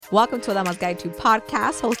Welcome to Damas Guide To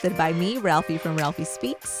podcast, hosted by me, Ralphie from Ralphie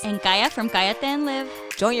Speaks. And Kaya from Cállate and Live.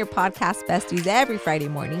 Join your podcast besties every Friday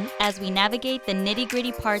morning as we navigate the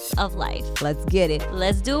nitty-gritty parts of life. Let's get it.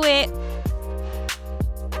 Let's do it.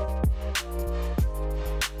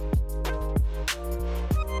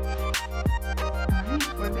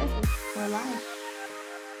 We're good. We're live.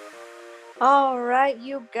 All right,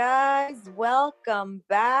 you guys, welcome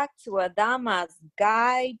back to a Damas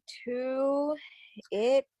Guide To.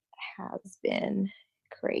 It has been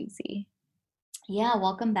crazy. Yeah,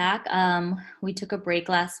 welcome back. We took a break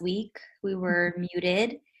last week. We were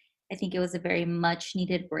muted. I think it was a very much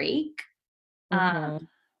needed break. But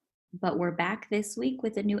we're back this week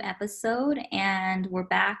with a new episode, and we're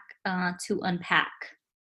back to unpack.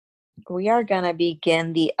 We are going to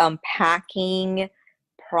begin the unpacking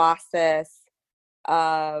process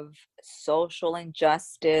of social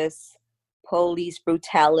injustice, police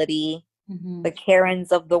brutality, the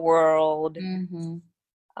Karens of the world,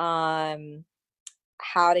 how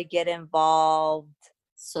to get involved,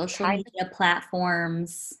 social media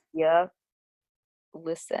platforms. Yep.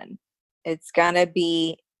 Listen, it's gonna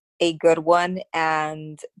be a good one,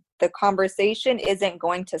 and the conversation isn't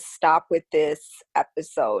going to stop with this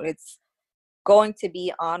episode. It's going to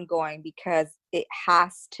be ongoing because it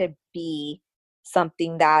has to be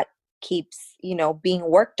something that keeps, being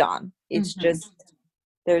worked on. It's just,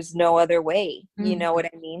 there's no other way. You know what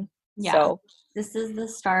I mean? Yeah. So this is the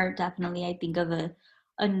start, definitely, I think, of a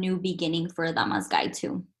new beginning for Damas Guide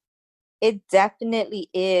To. It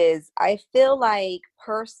definitely is. I feel like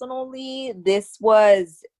personally, this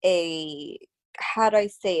was how do I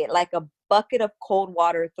say it? Like a bucket of cold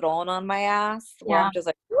water thrown on my ass where I'm just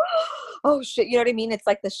like, oh shit. You know what I mean? It's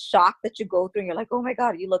like the shock that you go through and you're like, oh my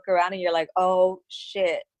God, you look around and you're like, oh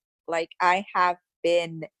shit. Like I have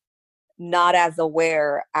been not as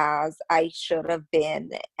aware as I should have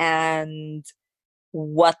been. And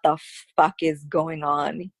what the fuck is going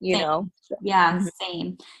on, you know? Yeah,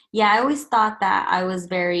 same. Yeah, I always thought that I was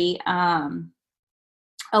very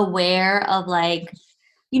aware of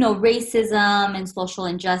racism and social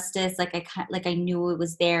injustice. Like I knew it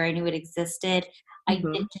was there. I knew it existed. I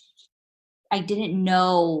didn't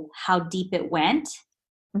know how deep it went,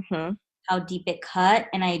 how deep it cut,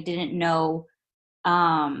 and I didn't know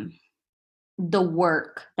the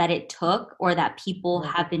work that it took or that people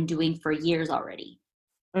have been doing for years already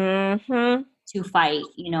to fight,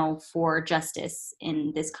 for justice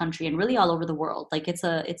in this country and really all over the world. Like it's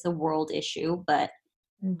a world issue, but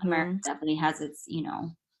America definitely has its,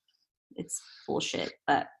 it's bullshit.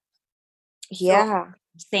 But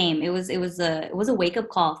same. It was a wake up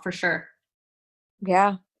call for sure.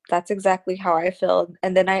 Yeah, that's exactly how I feel.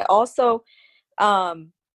 And then I also,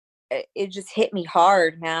 it just hit me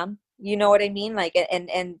hard, man. You know what I mean? Like,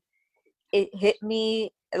 and it hit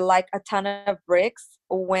me like a ton of bricks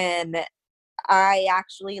when I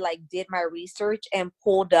actually did my research and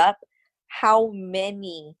pulled up how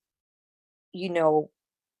many,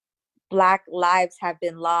 Black lives have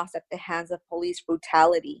been lost at the hands of police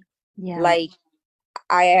brutality. Yeah. Like,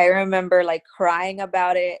 I remember crying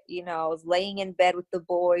about it. I was laying in bed with the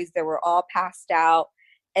boys. They were all passed out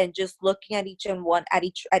and just looking at each of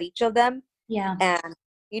them. Yeah. And,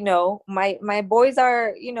 my boys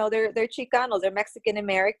are, they're Chicanos, they're Mexican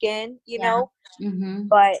American, know,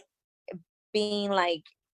 but being like,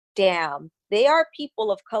 damn, they are people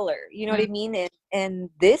of color, you know what I mean? And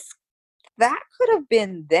that could have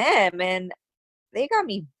been them, and they got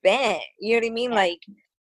me bent, you know what I mean? Yeah.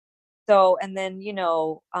 So, and then,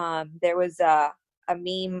 there was a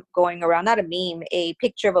meme going around, not a meme, a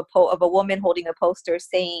picture of a woman holding a poster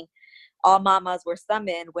saying all mamas were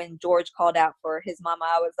summoned when George called out for his mama.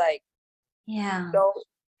 I was like, yeah, don't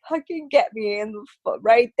fucking get me in the foot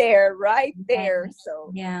right there.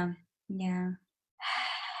 So yeah.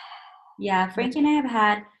 Frank and I have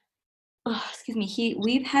had,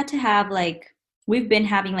 we've had to have we've been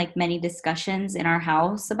having many discussions in our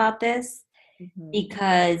house about this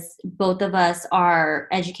because both of us are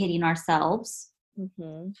educating ourselves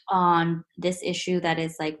on this issue that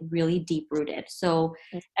is really deep rooted. So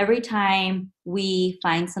every time we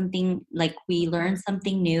find something, we learn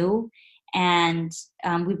something new, and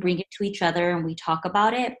we bring it to each other and we talk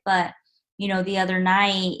about it. But the other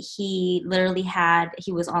night he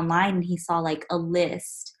was online and he saw a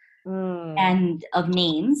list and of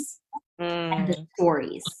names and the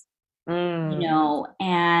stories,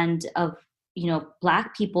 and of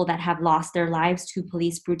Black people that have lost their lives to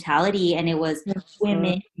police brutality. And it was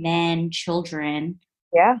women, men, children,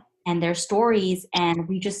 and their stories. And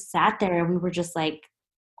we just sat there and we were just like,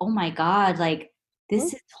 oh my God,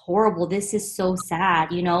 this is horrible. This is so sad.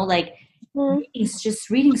 just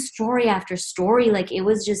reading story after story, like it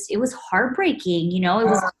was heartbreaking, you know. It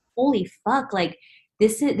was holy fuck, like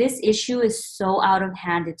this issue is so out of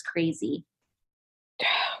hand, it's crazy.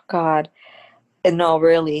 God, no,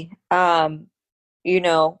 really. You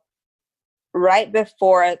know, right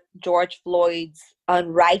before George Floyd's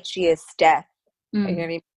unrighteous death, you know what I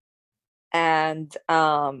mean? And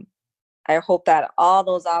I hope that all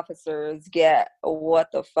those officers get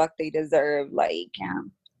what the fuck they deserve, like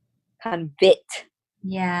convict.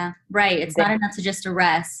 Yeah, right. It's not enough to just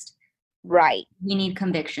arrest. Right. We need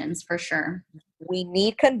convictions for sure. We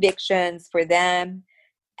need convictions for them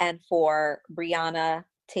and for Breonna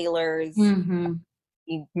Taylor's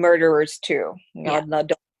murderers too. You know, no,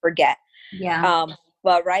 don't forget. Yeah.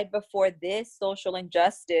 But right before this social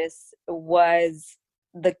injustice was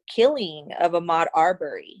the killing of Ahmaud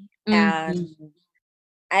Arbery. And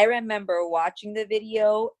I remember watching the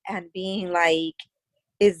video and being like,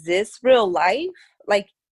 is this real life? Like,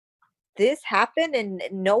 this happened and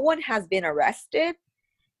no one has been arrested?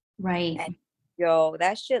 Right. And, yo,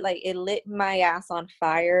 that shit, like, it lit my ass on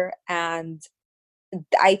fire. And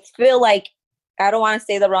I feel like, I don't want to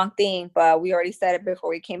say the wrong thing, but we already said it before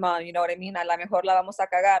we came on. You know what I mean? A la mejor la vamos a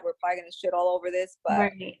cagar. We're probably going to shit all over this,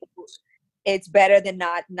 but it's better than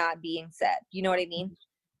not being said. You know what I mean?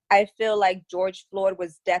 I feel like George Floyd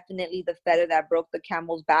was definitely the feather that broke the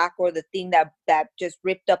camel's back, or the thing that just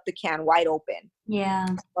ripped up the can wide open. Yeah.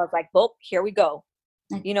 I was like, well, here we go.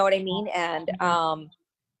 You know what I mean? And,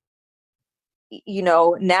 you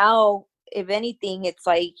know, now, if anything, it's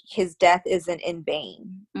like his death isn't in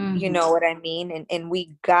vain. You know what I mean? And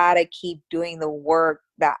we gotta keep doing the work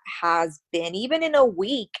that has been. Even in a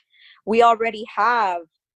week, we already have,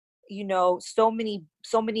 you know, so many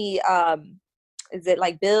is it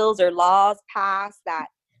like bills or laws passed that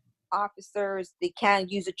officers, they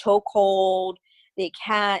can't use a chokehold, they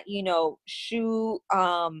can't, you know, shoot,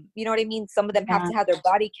 you know what I mean? Some of them have to have their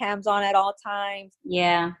body cams on at all times.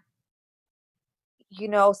 Yeah. You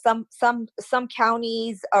know, some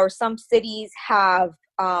counties or some cities have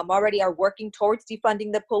already are working towards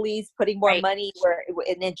defunding the police, putting more money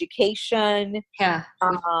in education. Yeah,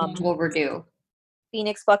 overdue.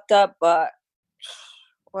 Phoenix fucked up, but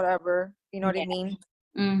whatever. You know what I mean?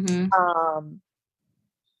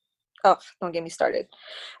 Oh, don't get me started.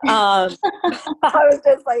 I was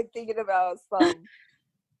just like thinking about some.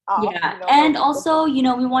 Yeah, you know, and also, you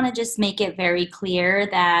know, we want to just make it very clear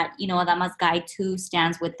that, you know, Damas Guide To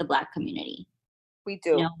stands with the Black community. We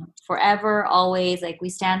do. You know, forever, always, like, we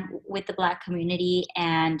stand with the Black community.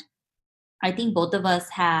 And I think both of us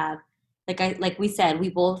have, like we said, we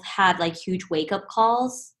both had like huge wake up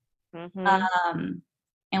calls.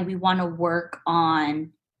 And we want to work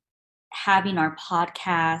on having our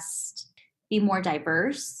podcast be more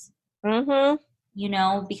diverse. You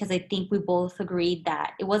know, because I think we both agreed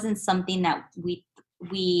that it wasn't something that we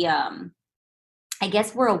I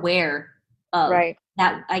guess we're aware of.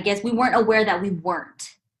 That I guess we weren't aware that we weren't.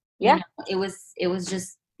 You know, it was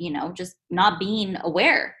just, you know, just not being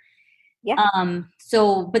aware.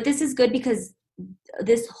 So, but this is good because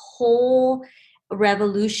this whole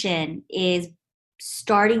revolution is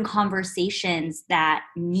starting conversations that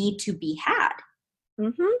need to be had.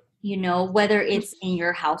 You know, whether it's in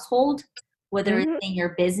your household, whether it's in your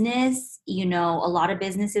business, you know, a lot of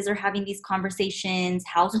businesses are having these conversations,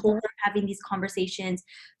 households are having these conversations.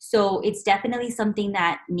 So it's definitely something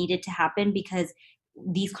that needed to happen, because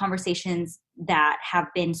these conversations that have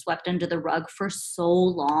been swept under the rug for so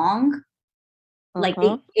long, like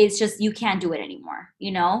it's just, you can't do it anymore,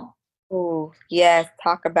 you know? Oh, yes.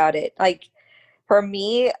 Talk about it. Like, for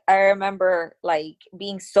me, I remember like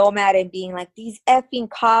being so mad and being like, these effing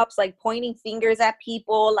cops, like pointing fingers at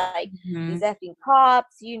people, like these effing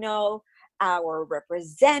cops, you know, our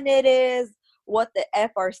representatives, what the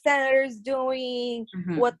F our senators doing,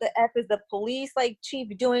 what the F is the police like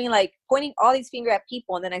chief doing, like pointing all these fingers at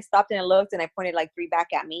people. And then I stopped and I looked and I pointed like 3 back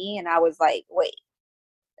at me, and I was like, wait,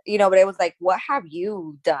 you know, but it was like, what have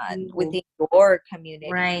you done within your community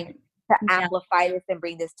to amplify this and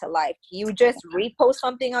bring this to life? You just repost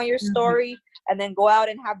something on your story and then go out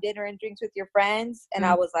and have dinner and drinks with your friends. And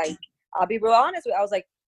I was like, I'll be real honest with you. I was like,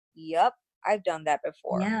 yep, I've done that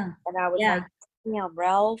before. And I was like, damn,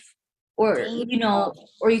 Ralph. Or, you know,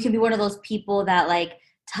 or you can be one of those people that like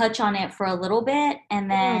touch on it for a little bit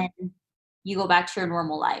and then you go back to your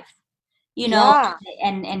normal life, you know?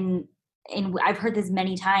 And I've heard this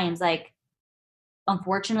many times, like,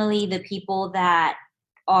 unfortunately, the people that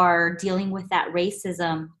are dealing with that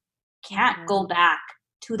racism can't go back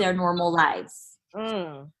to their normal lives.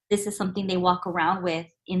 This is something they walk around with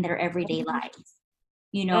in their everyday lives.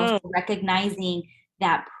 You know, so recognizing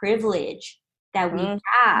that privilege that we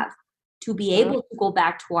have to be able to go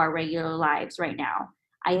back to our regular lives right now,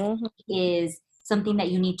 I think is something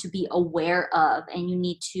that you need to be aware of, and you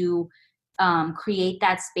need to create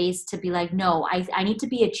that space to be like, no, I need to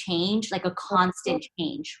be a change, like a constant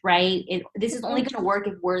change, right? This is only going to work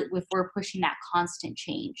if we're pushing that constant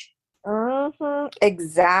change.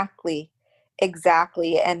 Exactly.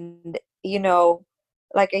 And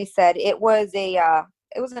like I said, it was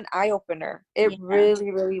an eye opener. It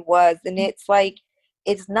really was. And it's like,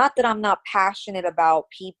 it's not that I'm not passionate about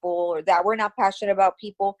people, or that we're not passionate about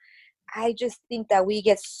people. I just think that we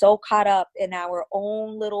get so caught up in our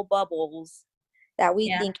own little bubbles that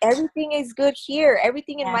we think everything is good here.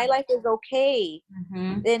 Everything in my life is okay.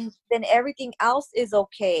 Then everything else is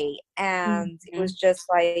okay. And it was just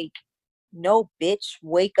like, no, bitch,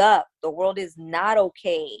 wake up. The world is not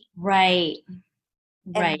okay. Right.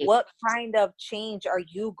 And what kind of change are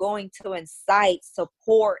you going to incite,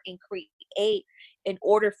 support, and create in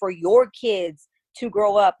order for your kids to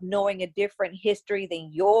grow up knowing a different history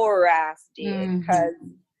than your ass did? Because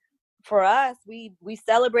for us, we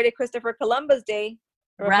celebrated Christopher Columbus Day.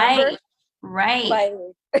 Remember? Right. Like,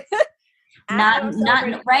 not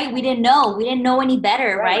right. We didn't know any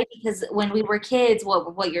better, right? Because when we were kids,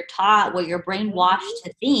 what you're taught, what you're brainwashed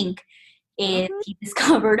to think is he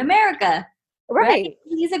discovered America. Right?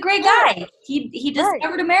 He's a great guy. He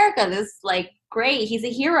discovered America. This like great. He's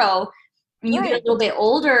a hero. When you get a little bit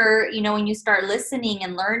older, when you start listening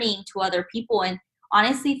and learning to other people, and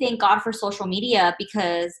honestly, thank God for social media,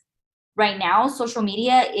 because right now social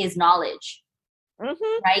media is knowledge.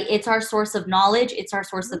 Right? It's our source of knowledge. It's our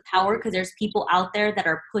source of power, because there's people out there that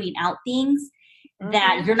are putting out things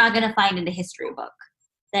that you're not going to find in the history book,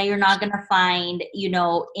 that you're not going to find,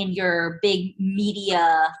 in your big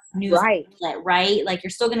media news outlet, right? Like, you're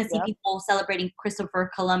still going to see people celebrating Christopher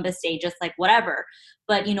Columbus Day, just like whatever.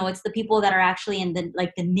 But, it's the people that are actually in the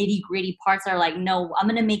nitty gritty parts that are like, no, I'm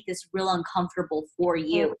going to make this real uncomfortable for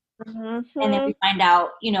you. And then we find out,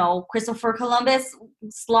 Christopher Columbus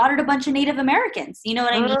slaughtered a bunch of Native Americans. You know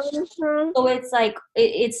what I mean? So it's like,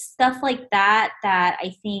 it's stuff like that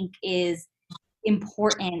I think is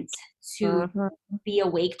important to be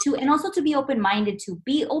awake to, and also to be open-minded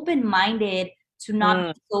to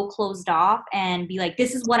not be so closed off and be like,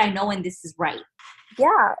 this is what I know and this is right.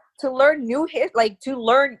 Yeah, to learn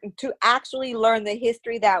to actually learn the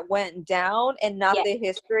history that went down, and not the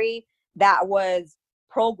history that was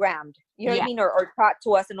programmed, you know what I mean, or taught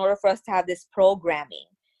to us in order for us to have this programming.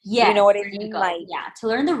 You know what I mean? Like, to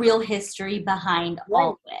learn the real history behind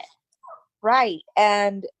all of it. Right.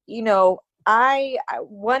 And I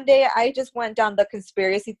one day I just went down the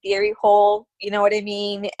conspiracy theory hole, you know what I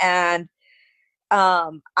mean? And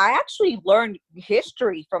I actually learned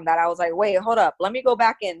history from that. I was like, wait, hold up, let me go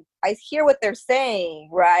back and I hear what they're saying,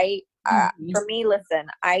 right? For me, listen,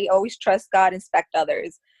 I always trust God, inspect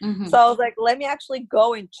others. So I was like, let me actually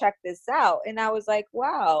go and check this out. And I was like,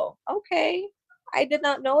 wow, okay, I did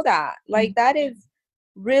not know that. Like, that is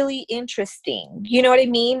really interesting. You know what I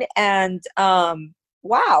mean? And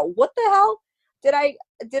wow, what the hell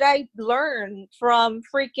did I learn from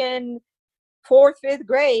freaking 4th, 5th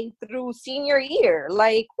grade through senior year?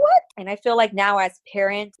 Like, what? And I feel like now as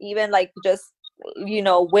parents, even like just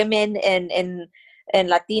women and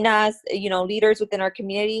Latinas, leaders within our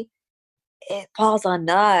community, it falls on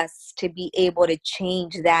us to be able to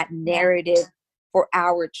change that narrative for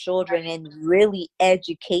our children and really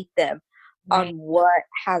educate them on what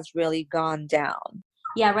has really gone down.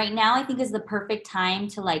 Yeah, right now I think is the perfect time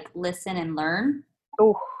to like listen and learn.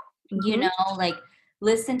 Like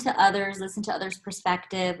listen to others'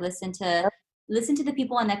 perspective, listen to the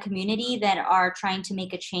people in that community that are trying to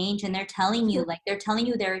make a change, and they're telling you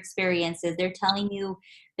their experiences, they're telling you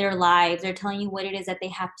their lives, they're telling you what it is that they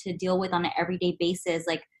have to deal with on an everyday basis.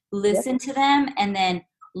 Like, listen to them and then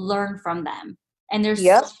learn from them. And there's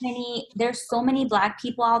so many Black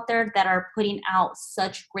people out there that are putting out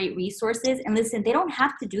such great resources. And listen, they don't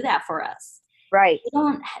have to do that for us. Right.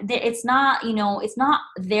 It's not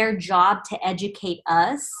their job to educate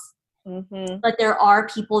us, but there are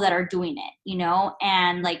people that are doing it,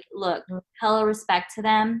 and like, look, hella respect to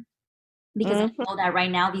them, because I know that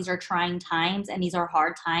right now these are trying times and these are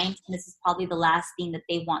hard times. And this is probably the last thing that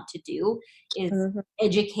they want to do is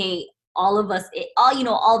educate all of us,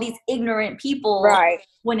 all these ignorant people,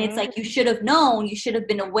 when it's like, you should have known, you should have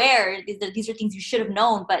been aware. These are things you should have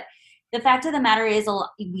known. But the fact of the matter is,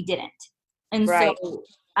 we didn't. And so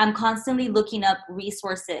I'm constantly looking up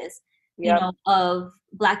resources, of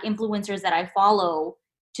Black influencers that I follow,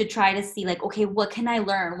 to try to see like, okay, what can I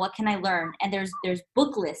learn? And there's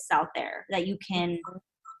book lists out there that you can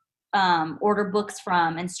order books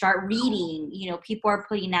from and start reading. You know, people are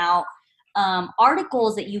putting out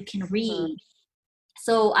articles that you can read.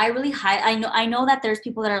 So I really I know that there's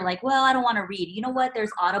people that are like, well, I don't want to read. You know what?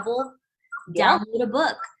 There's Audible. Download a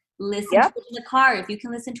book. Listen to it in the car. If you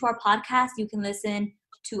can listen to our podcast, you can listen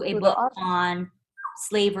to a book on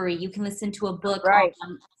slavery. You can listen to a book on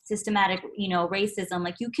systematic, you know, racism.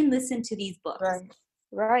 Like, you can listen to these books.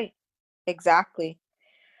 Right. Exactly.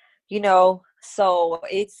 You know, so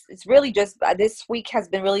it's really just, this week has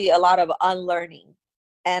been really a lot of unlearning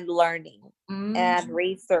and learning and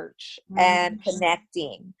research and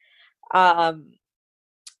connecting.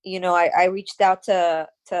 You know, I reached out to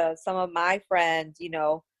some of my friends, you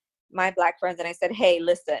know, my Black friends, and I said, hey,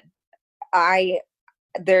 listen,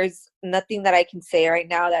 there's nothing that I can say right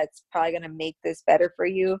now that's probably going to make this better for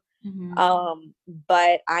you.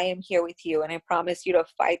 But I am here with you, and I promise you to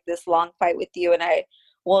fight this long fight with you. And I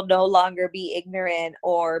will no longer be ignorant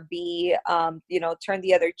or be, you know, turn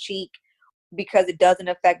the other cheek because it doesn't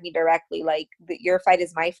affect me directly. Like, your fight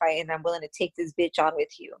is my fight, and I'm willing to take this bitch on with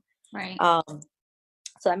you. Right.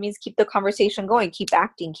 So that means keep the conversation going, keep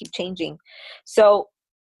acting, keep changing. So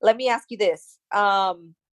let me ask you this.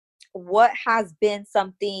 What has been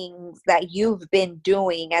some things that you've been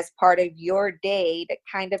doing as part of your day to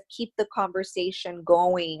kind of keep the conversation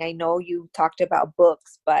going? I know you talked about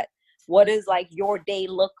books, but what does like your day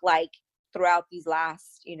look like throughout these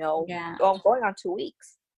last, you know, going on 2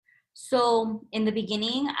 weeks? So in the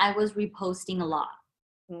beginning, I was reposting a lot.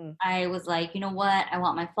 I was like, you know what? I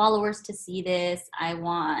want my followers to see this. I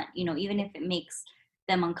want, you know, even if it makes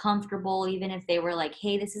them uncomfortable, even if they were like,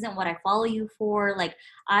 hey, this isn't what I follow you for. Like,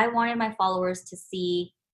 I wanted my followers to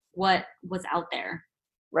see what was out there.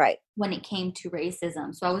 Right. When it came to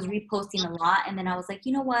racism. So I was reposting a lot. And then I was like,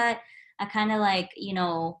 you know what? I kind of like, you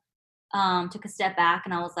know, took a step back,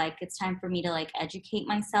 and I was like, it's time for me to like educate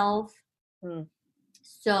myself.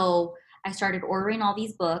 So I started ordering all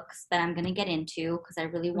these books that I'm going to get into because I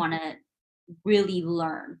really want to really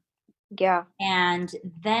learn. Yeah. And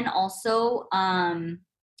then also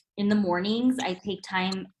in the mornings, I take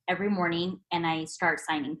time every morning and I start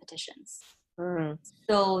signing petitions.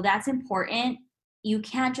 So that's important. You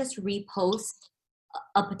can't just repost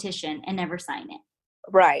a petition and never sign it.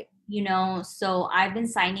 Right. You know, so I've been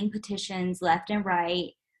signing petitions left and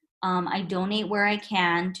right. I donate where I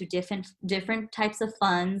can to different types of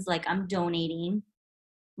funds. Like, I'm donating,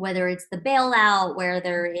 whether it's the bailout,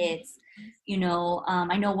 whether it's, you know,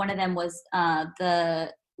 I know one of them was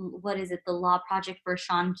the Law Project for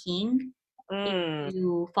Sean King. If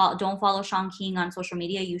you don't follow Sean King on social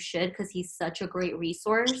media, you should, because he's such a great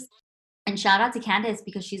resource. And shout out to Candace,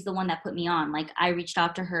 because she's the one that put me on. Like, I reached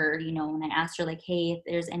out to her, you know, and I asked her, like, hey, if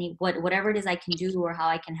there's whatever it is I can do or how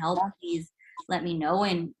I can help, please let me know.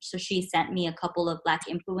 And so she sent me a couple of Black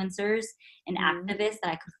influencers and activists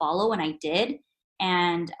that I could follow, and I did.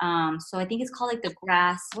 And so I think it's called like the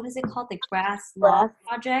what is it called? The Law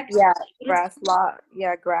Project? Yeah,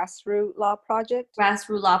 Grassroot Law Project.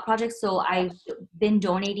 Grassroot Law Project. So I've been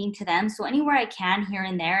donating to them. So anywhere I can here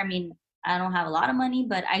and there. I mean, I don't have a lot of money,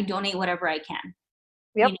 but I donate whatever I can.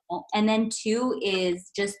 Yep. You know? And then 2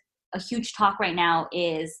 is just a huge talk right now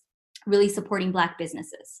is really supporting Black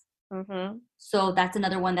businesses. So that's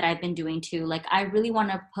another one that I've been doing too. Like, I really want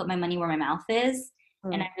to put my money where my mouth is.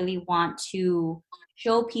 And I really want to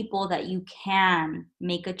show people that you can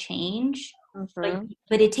make a change,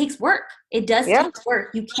 but it takes work. It does take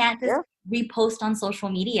work. You can't just repost on social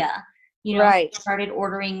media. You know, I started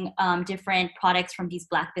ordering different products from these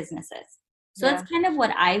Black businesses. So that's kind of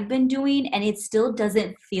what I've been doing, and it still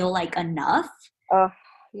doesn't feel like enough.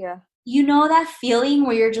 You know that feeling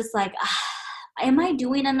where you're just like, am I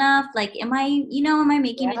doing enough? Like, am I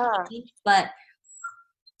making a change? But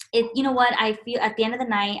you know what? I feel at the end of the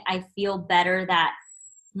night, I feel better that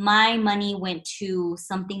my money went to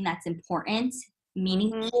something that's important,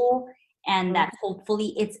 meaningful, and that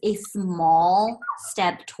hopefully it's a small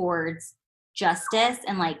step towards justice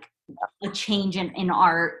and like a change in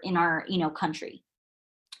our you know, country.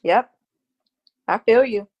 Yep. I feel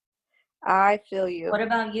you. What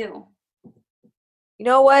about you? You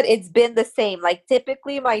know what? It's been the same. Like,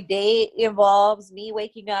 typically my day involves me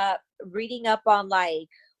waking up, reading up on like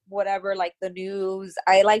whatever, like the news.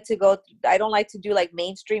 I don't like to do like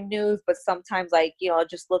mainstream news, but sometimes, like, you know,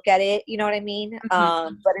 just look at it, you know what I mean?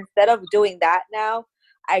 But instead of doing that now,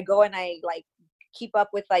 I go and I like keep up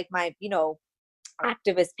with like my, you know,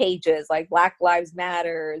 activist pages like Black Lives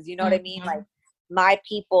Matters, you know what I mean? Like, my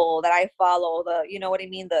people that I follow, you know what I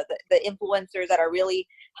mean? The influencers that are really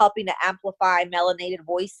helping to amplify melanated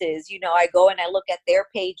voices. You know, I go and I look at their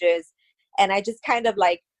pages, and I just kind of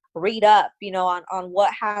like, read up, on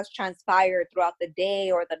what has transpired throughout the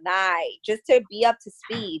day or the night, just to be up to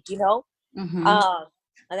speed,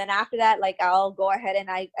 and then after that, like, I'll go ahead and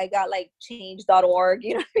I got like change.org,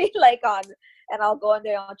 you know what I mean? Like and I'll go in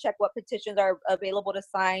there, I'll check what petitions are available to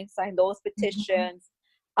sign those petitions.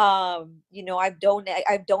 I've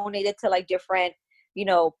donated to like different,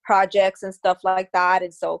 projects and stuff like that.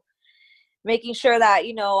 And so making sure that,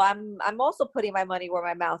 I'm also putting my money where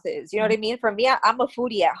my mouth is. You know what I mean? For me, I'm a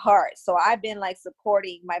foodie at heart. So I've been like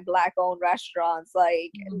supporting my Black owned restaurants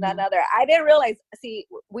like none other. I didn't realize, see,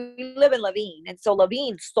 we live in Levine. And so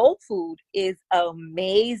Levine soul food is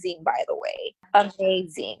amazing, by the way.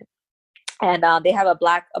 Amazing. And they have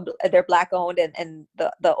they're Black owned, and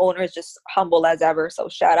the owner is just humble as ever. So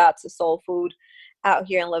shout out to Soul Food out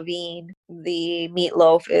here in Levine. The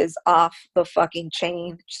meatloaf is off the fucking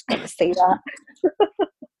chain. Just gonna say that.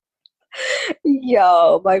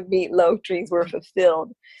 Yo, my meatloaf dreams were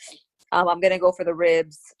fulfilled. I'm gonna go for the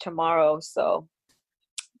ribs tomorrow, so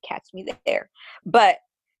catch me there. But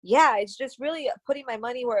yeah, it's just really putting my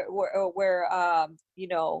money where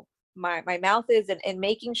my mouth is, and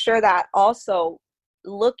making sure that also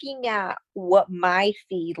looking at what my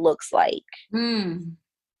feed looks like.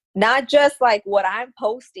 Not just like what I'm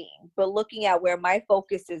posting, but looking at where my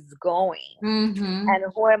focus is going and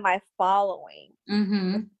who am I following.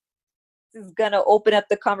 This is going to open up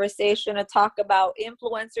the conversation to talk about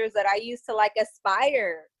influencers that I used to like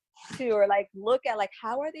aspire to, or like look at, like,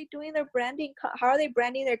 how are they doing their branding? How are they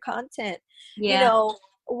branding their content?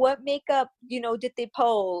 What makeup, did they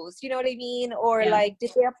post? You know what I mean? Or like,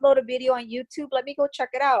 did they upload a video on YouTube? Let me go check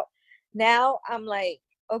it out. Now I'm like,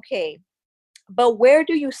 okay, but where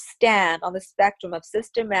do you stand on the spectrum of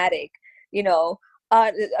systematic,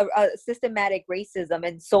 systematic racism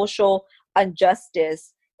and social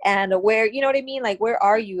injustice? And where, you know what I mean? Like, where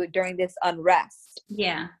are you during this unrest?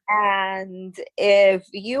 Yeah. And if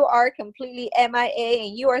you are completely MIA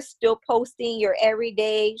and you are still posting your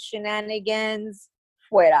everyday shenanigans,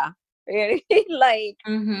 fuera. Like,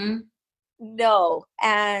 no.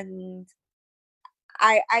 And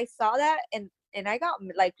I saw that, and I got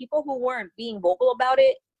like people who weren't being vocal about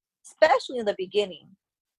it, especially in the beginning.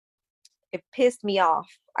 It pissed me off.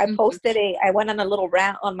 I went on a little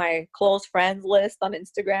rant on my close friends list on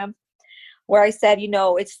Instagram where I said,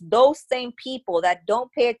 it's those same people that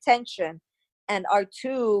don't pay attention and are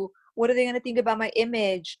too, what are they going to think about my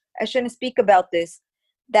image? I shouldn't speak about this.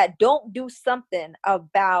 That don't do something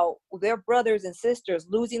about their brothers and sisters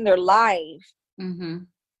losing their life to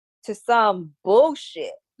some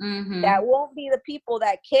bullshit. That won't be the people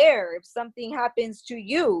that care if something happens to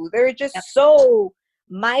you. They're just so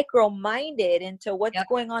micro-minded into what's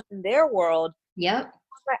going on in their world.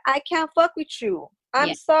 I can't fuck with you.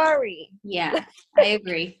 I'm sorry. Yeah, I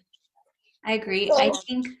agree. So,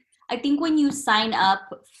 I think when you sign up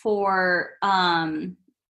for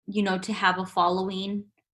to have a following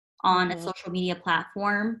on a social media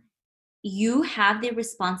platform, you have the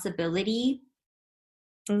responsibility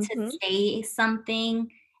to say something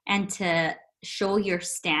and to show your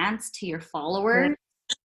stance to your followers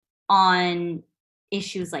on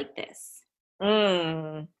issues like this.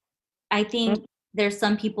 I think there's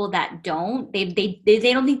some people that don't. They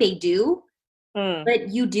don't think they do, but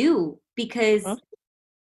you do, because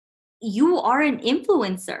you are an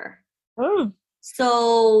influencer.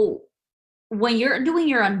 So when you're doing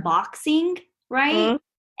your unboxing, right?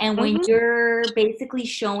 And when you're basically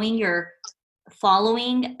showing your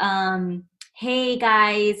following, hey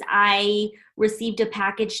guys, I received a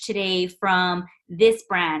package today from this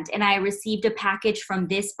brand, and I received a package from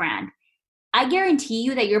this brand. I guarantee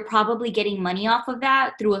you that you're probably getting money off of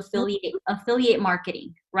that through affiliate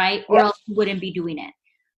marketing, right? Or else you wouldn't be doing it.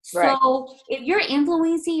 Right. So if you're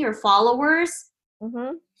influencing your followers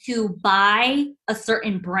to buy a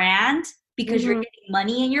certain brand because you're getting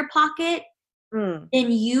money in your pocket,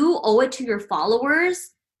 then you owe it to your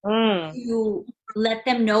followers to let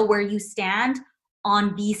them know where you stand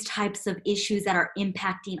on these types of issues that are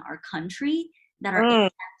impacting our country, that are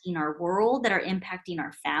impacting our world, that are impacting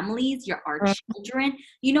our families, our children.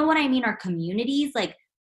 You know what I mean? Our communities. Like,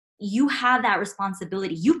 you have that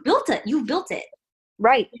responsibility. You built it.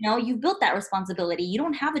 Right. You built that responsibility. You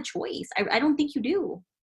don't have a choice. I don't think you do.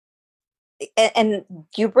 And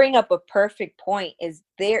you bring up a perfect point. Is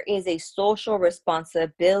there is a social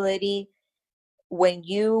responsibility when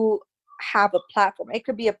you have a platform. It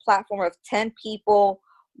could be a platform of 10 people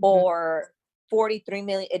or 43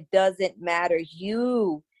 million. It doesn't matter.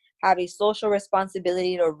 You have a social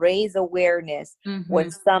responsibility to raise awareness when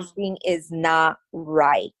something is not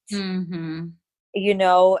right. And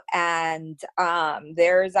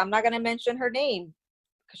I'm not going to mention her name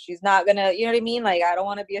she's not gonna, you know what I mean? Like, I don't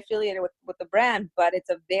want to be affiliated with the brand, but it's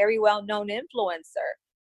a very well-known influencer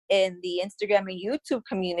in the Instagram and YouTube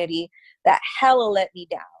community that hella let me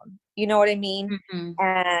down. You know what I mean? Mm-hmm.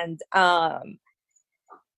 And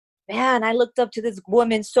man, I looked up to this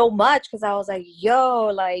woman so much because I was like, yo,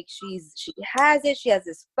 like she has it. She has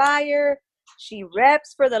this fire. She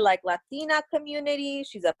reps for the like Latina community.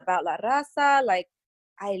 She's about La Raza. Like,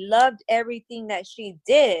 I loved everything that she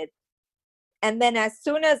did. And then as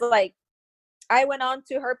soon as like I went on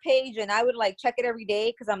to her page and I would like check it every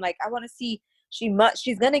day because I'm like, I want to see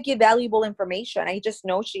she's gonna give valuable information. I just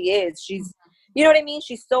know she is. She's, you know what I mean?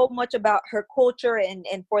 She's so much about her culture and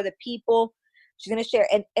for the people. She's gonna share.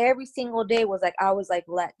 And every single day was like, I was like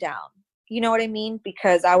let down. You know what I mean?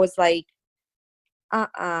 Because I was like,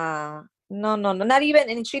 no, not even.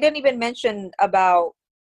 And she didn't even mention about,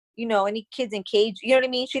 you know, any kids in cage. You know what I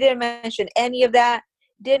mean? She didn't mention any of that.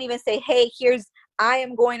 Didn't even say, hey, I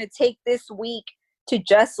am going to take this week to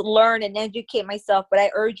just learn and educate myself, but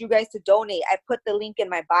I urge you guys to donate. I put the link in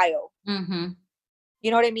my bio. Mm-hmm.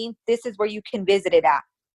 You know what I mean? This is where you can visit it at.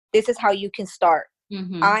 This is how you can start.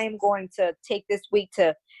 Mm-hmm. I am going to take this week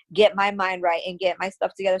to get my mind right and get my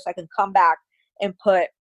stuff together so I can come back and put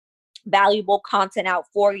valuable content out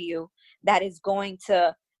for you that is going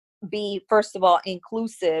to be, first of all,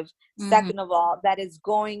 inclusive. Mm-hmm. Second of all, that is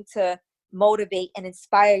going to motivate and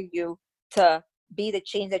inspire you to be the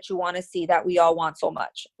change that you want to see, that we all want so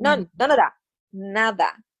much. None of that.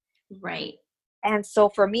 Nada. Right. And so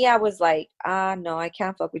for me, I was like, no, I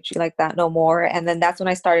can't fuck with you like that no more. And then that's when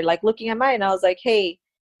I started like looking at mine and I was like, hey,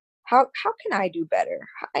 how can I do better?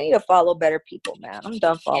 I need to follow better people, man. I'm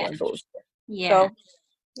done following bullshit. Yeah. So,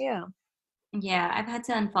 yeah. Yeah, I've had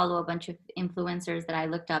to unfollow a bunch of influencers that I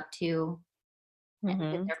looked up to and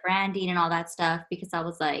did their branding and all that stuff because I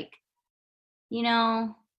was like, you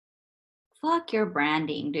know, fuck your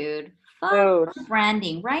branding, dude. Fuck your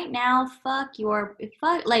branding right now. Fuck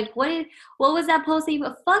like what was that post that you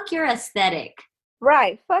fuck your aesthetic.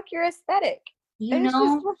 Right. Fuck your aesthetic. You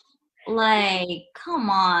know, like come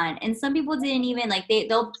on. And some people didn't even like they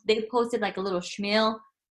posted like a little schmeal,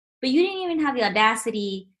 but you didn't even have the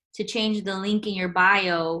audacity to change the link in your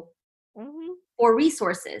bio for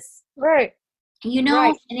resources. Right. You know,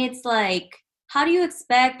 and it's like, how do you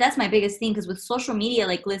expect? That's my biggest thing because with social media,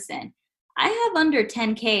 like, listen, I have under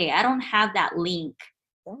 10K. I don't have that link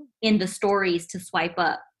in the stories to swipe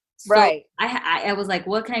up. So I was like,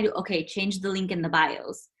 what can I do? Okay, change the link in the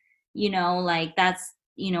bios. You know, like that's,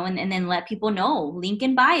 you know, and then let people know, link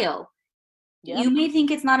in bio. Yep. You may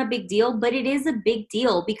think it's not a big deal, but it is a big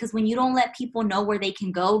deal because when you don't let people know where they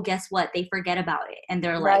can go, guess what? They forget about it. And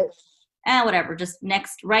they're like, whatever, just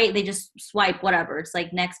next, right? They just swipe, whatever. It's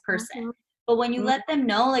like next person. But when you let them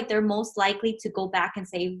know, like they're most likely to go back and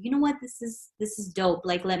say, you know what, this is dope.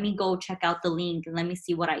 Like, let me go check out the link and let me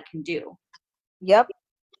see what I can do. Yep.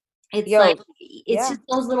 It's like, it's just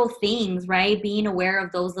those little things, right? Being aware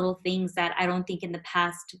of those little things that I don't think in the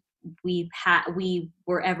past we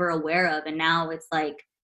were ever aware of. And now it's like,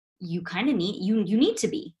 you kind of need, you need to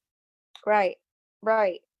be. Right.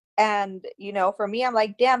 And, you know, for me, I'm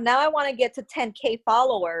like, damn, now I want to get to 10K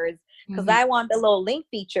followers because I want the little link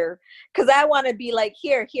feature because I want to be like,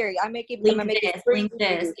 here, I'm making link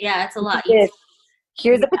this. Yeah, it's a lot.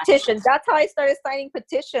 Here's a petition. That's how I started signing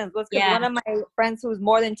petitions, was because one of my friends who has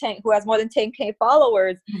more than 10K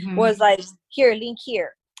followers was like, here, link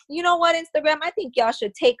here. You know what, Instagram? I think y'all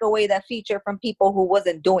should take away that feature from people who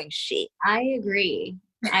wasn't doing shit. I agree.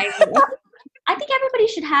 I think everybody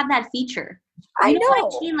should have that feature. I know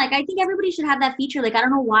what I mean? Like, I think everybody should have that feature. Like, I don't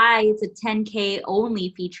know why it's a 10K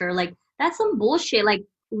only feature. Like, that's some bullshit. Like,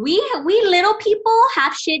 we little people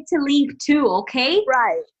have shit to link too, okay?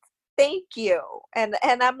 Right. Thank you. And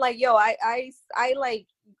I'm like, yo, I like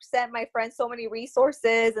sent my friends so many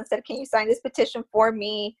resources and said, can you sign this petition for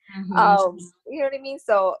me? You know what I mean?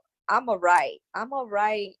 So I'm gonna write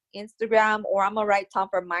Instagram, or I'm gonna write Tom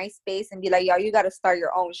for MySpace and be like, yo, you got to start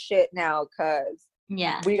your own shit now, because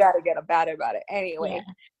we got to get better about it anyway.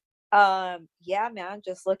 Man,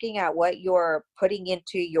 just looking at what you're putting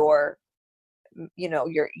into your, you know,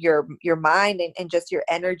 your mind and just your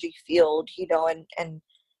energy field, you know, and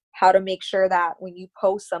how to make sure that when you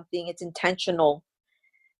post something, it's intentional.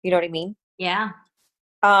 You know what I mean? Yeah.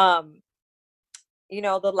 You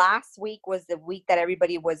know, the last week was the week that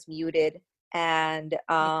everybody was muted, and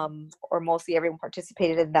or mostly everyone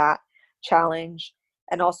participated in that challenge,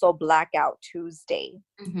 and also Blackout Tuesday.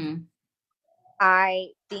 I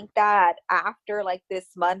think that after like this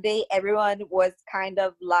Monday, everyone was kind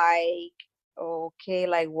of like, okay,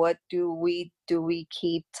 like what do we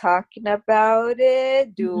keep talking about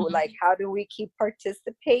it? Like how do we keep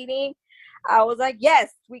participating? I was like,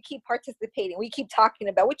 yes, we keep participating. We keep talking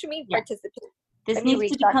about what you mean participate. This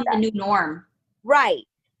needs to become the new norm. Right.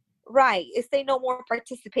 It's say no more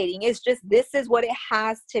participating. It's just this is what it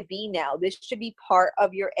has to be now. This should be part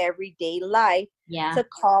of your everyday life. To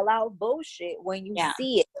call out bullshit when you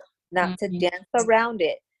see it, not to dance around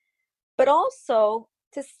it. But also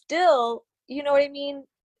to still, you know what I mean?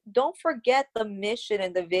 Don't forget the mission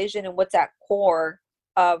and the vision and what's at core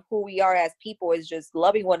of who we are as people is just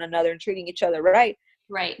loving one another and treating each other right.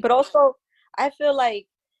 Right. But also, I feel like,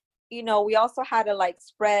 you know, we also had to like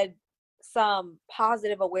spread some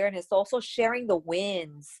positive awareness, also sharing the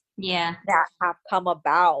wins that have come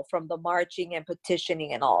about from the marching and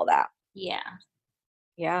petitioning and all that. Yeah.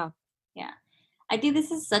 I think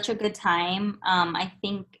this is such a good time. I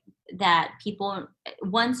think that people,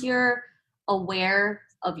 once you're aware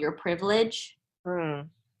of your privilege,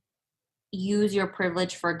 use your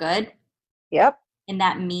privilege for good. Yep. And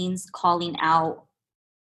that means calling out,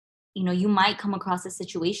 you know, you might come across a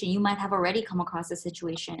situation, you might have already come across a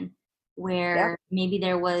situation where maybe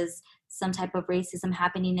there was some type of racism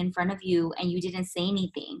happening in front of you and you didn't say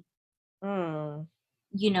anything.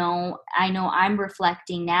 You know I'm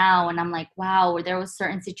reflecting now and I'm like, wow, there was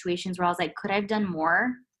certain situations where I was like, could I have done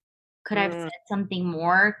more? Could I have said something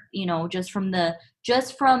more? You know, just from the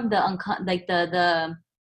the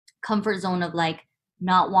comfort zone of like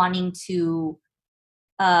not wanting to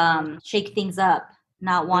shake things up,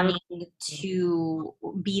 not wanting to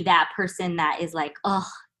be that person that is like, oh,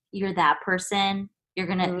 you're that person. You're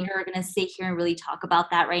gonna sit here and really talk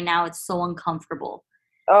about that right now. It's so uncomfortable.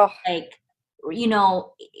 Like, you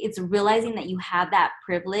know, it's realizing that you have that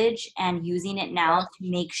privilege and using it now to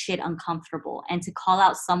make shit uncomfortable and to call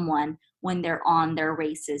out someone when they're on their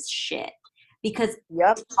racist shit. Because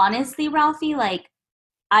honestly, Ralphie, like,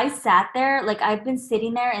 I sat there, like, I've been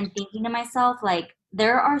sitting there and thinking to myself, like,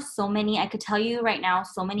 there are so many, I could tell you right now,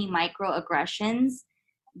 so many microaggressions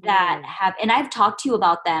that have, and I've talked to you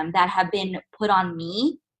about them, that have been put on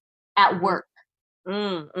me at work.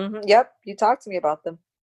 Yep, you talked to me about them.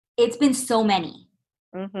 It's been so many.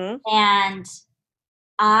 And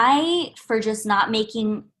I, for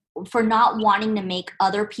not wanting to make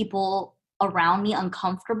other people around me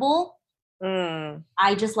uncomfortable,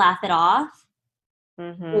 I just laugh it off.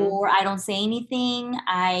 Or I don't say anything.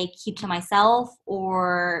 I keep to myself,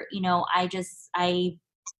 or, you know, I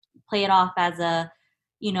play it off as a,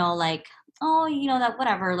 you know, like, oh, you know, that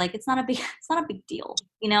whatever, like, it's not a big deal,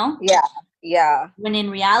 you know? Yeah. When in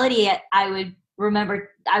reality, I would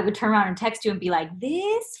turn around and text you and be like,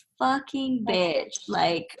 this fucking bitch,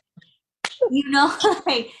 like, you know,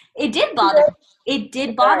 like, it did bother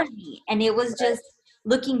me. And it was just,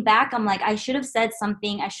 looking back, I'm like, I should have said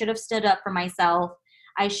something. I should have stood up for myself.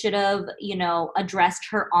 I should have, you know, addressed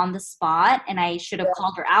her on the spot, and I should have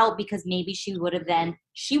called her out, because maybe she would have been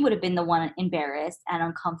the one embarrassed and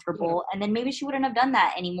uncomfortable. And then maybe she wouldn't have done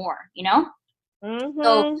that anymore, you know?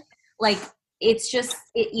 So, like, it's just,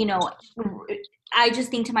 you know, I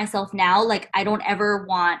just think to myself now, like, I don't ever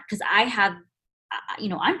want, because I have, you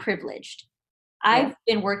know, I'm privileged. I've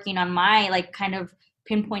been working on my, like, kind of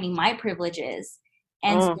pinpointing my privileges.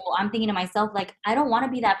 And so I'm thinking to myself, like, I don't want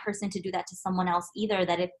to be that person to do that to someone else either.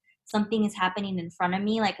 That if something is happening in front of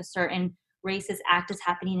me, like a certain racist act is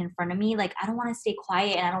happening in front of me, like, I don't want to stay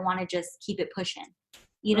quiet, and I don't want to just keep it pushing.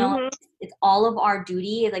 You know, it's all of our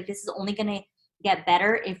duty. Like, this is only going to get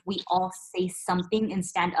better if we all say something and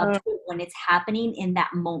stand up to it when it's happening in that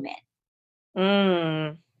moment.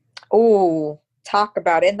 Oh, talk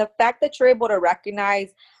about it. And the fact that you're able to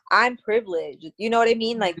recognize I'm privileged, you know what I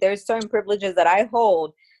mean? Like, there's certain privileges that I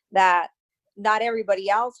hold that not everybody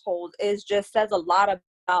else holds, is just says a lot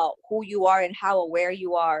about who you are and how aware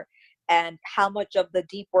you are and how much of the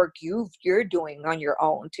deep work you're doing on your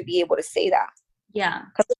own to be able to say that. Yeah.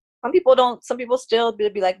 Because some people still be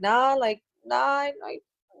like, I'm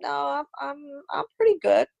pretty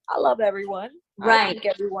good. I love everyone. Right. I think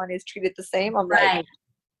everyone is treated the same. I'm right. like,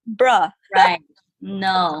 bruh. Right.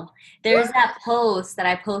 No. There's that post that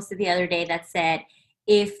I posted the other day that said,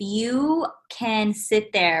 if you can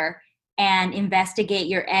sit there and investigate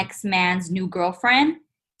your ex-man's new girlfriend,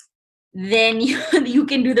 then you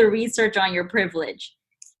can do the research on your privilege.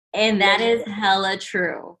 And that is hella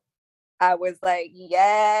true. I was like,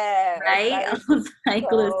 yeah. Right? I was like,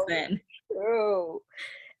 so listen. True.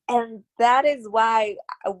 And that is why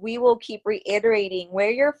we will keep reiterating, where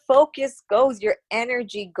your focus goes, your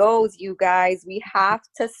energy goes, you guys. We have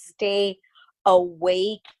to stay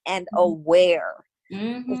awake and aware.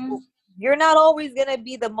 you're not always going to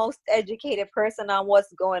be the most educated person on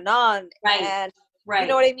what's going on. Right. And right. You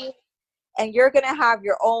know what I mean? And you're going to have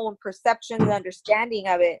your own perceptions and understanding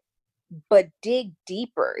of it, but dig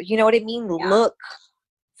deeper. You know what I mean? Yeah. Look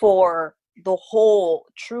for the whole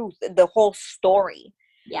truth, the whole story.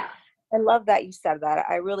 Yeah. I love that you said that.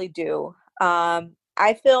 I really do.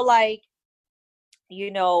 I feel like, you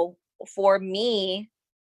know, for me,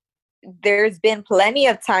 there's been plenty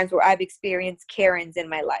of times where I've experienced Karens in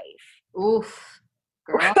my life. Oof,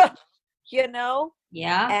 girl. You know?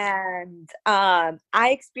 Yeah. And I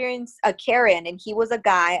experienced a Karen, and he was a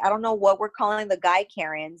guy. I don't know what we're calling the guy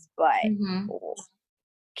Karens, but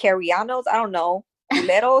Carianos, I don't know.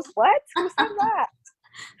 Culeros, what? Who said that?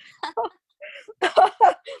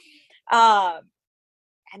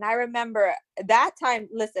 And I remember that time,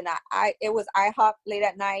 listen, it was IHOP late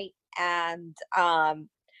at night, and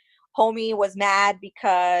homie was mad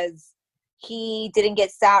because he didn't get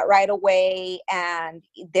sat right away, and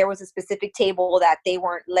there was a specific table that they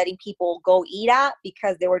weren't letting people go eat at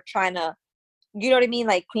because they were trying to, you know what I mean,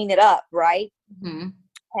 like clean it up, right? Mm-hmm.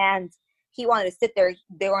 And he wanted to sit there.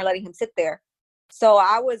 They weren't letting him sit there. So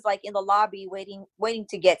I was like in the lobby waiting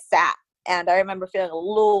to get sat. And I remember feeling a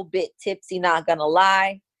little bit tipsy, not gonna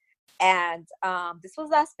lie. And this was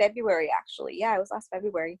last February, actually. Yeah, it was last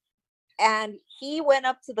February. And he went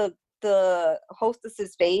up to the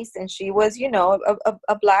hostess's face, and she was, you know,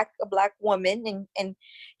 a black woman, and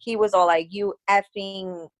he was all like, "You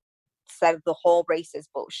effing," said the whole racist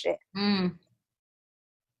bullshit.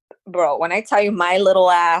 Bro, when I tell you my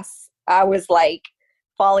little ass, I was like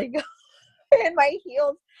falling in my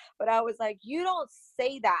heels, but I was like, you don't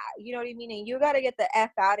say that, you know what I mean? And you got to get the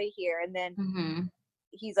F out of here. And then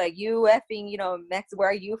he's like, you effing, you know, Mexico, where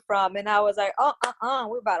are you from? And I was like,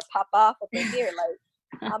 we're about to pop off up in here. Like,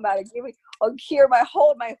 I'm about to hear my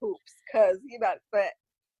hoops, cause you know, but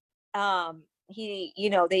he, you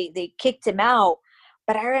know, they kicked him out.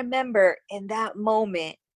 But I remember in that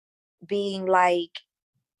moment being like,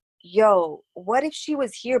 yo, what if she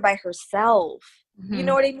was here by herself? You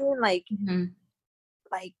know what I mean? Like,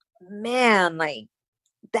 like, man, like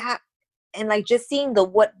that. And like just seeing the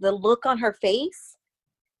look on her face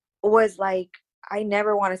was like, I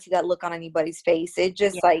never want to see that look on anybody's face. It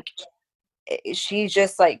just like, she's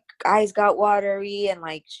just like, eyes got watery, and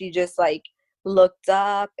like she just like looked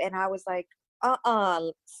up, and I was like,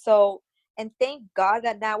 So, and thank God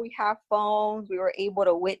that now we have phones. We were able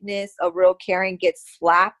to witness a real Karen get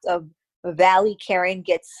slapped, a Valley Karen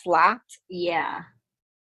get slapped. Yeah.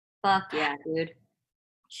 Fuck yeah, dude.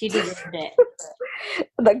 She deserved it.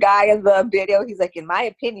 The guy in the video, he's like, in my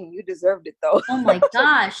opinion, you deserved it though. Oh my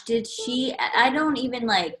gosh, did she? I don't even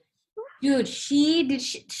like, dude, she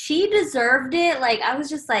deserved it. Like, I was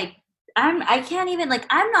just like, I can't even, like,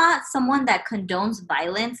 I'm not someone that condones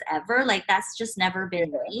violence ever. Like, that's just never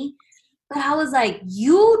been me. But I was like,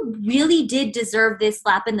 you really did deserve this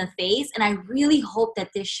slap in the face, and I really hope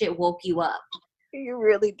that this shit woke you up. You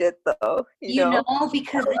really did, though. You know,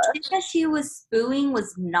 because the shit that she was spewing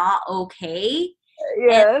was not okay.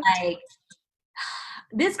 Yeah. And, like,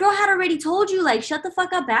 this girl had already told you, like, shut the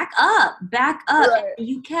fuck up, back up. Right. And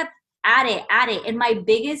you kept at it. And my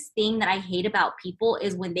biggest thing that I hate about people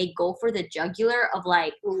is when they go for the jugular of,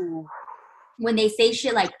 like, when they say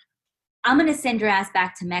shit like, I'm going to send your ass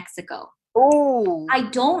back to Mexico. Ooh. I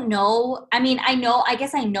don't know. I mean, I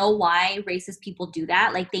guess I know why racist people do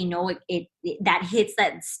that. Like, they know it that hits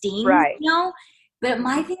that sting, right? You know? But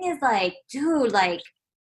my thing is like, dude, like,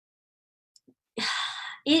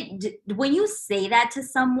 when you say that to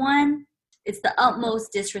someone, it's the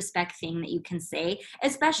utmost disrespect thing that you can say,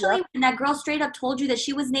 especially when that girl straight up told you that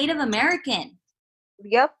she was Native American.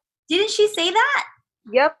 Yep. Didn't she say that?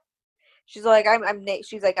 Yep. She's like,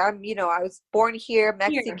 she's like, I'm, you know, I was born here,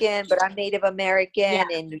 Mexican, but I'm Native American.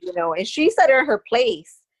 And, you know, and she said in her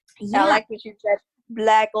place. Yeah. I like when she said,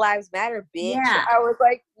 Black Lives Matter, bitch. Yeah. I was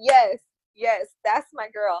like, yes, that's my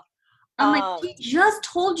girl. I'm like, she just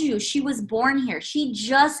told you she was born here. She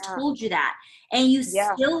just told you that. And you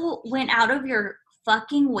still went out of your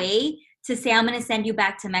fucking way to say, I'm going to send you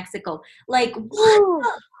back to Mexico. Like, what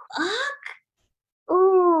the fuck?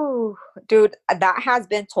 Ooh, dude, that has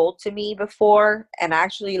been told to me before. And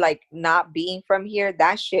actually, like, not being from here,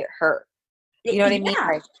 that shit hurt. You know what I mean?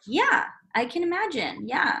 Like, yeah, I can imagine.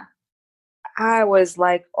 Yeah. I was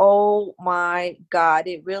like, oh my God,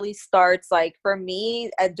 it really starts like for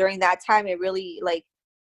me during that time, it really like,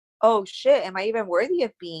 oh shit, am I even worthy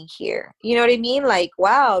of being here? You know what I mean? Like,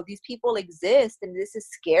 wow, these people exist and this is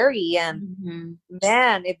scary. And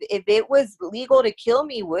man, if it was legal to kill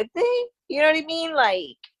me, would they? You know what I mean?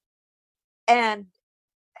 Like, and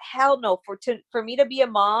hell no, for me to be a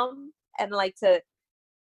mom and like to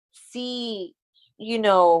see, you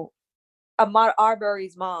know, Ahmaud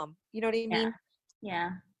Arbery's mom. You know what I mean?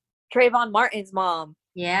 Yeah. Trayvon Martin's mom.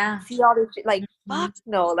 Yeah. See all this shit, like, fuck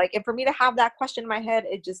no. Like, and for me to have that question in my head,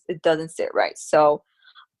 it doesn't sit right. So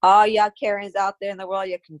all y'all Karens out there in the world,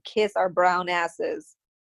 you can kiss our brown asses.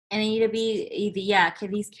 And they need to be,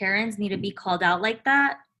 these Karens need to be called out like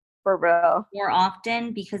that. For real. More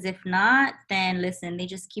often, because if not, then listen, they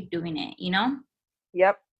just keep doing it, you know?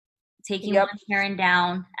 Yep. Taking one Karen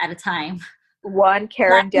down at a time. One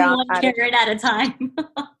Karen down at a time.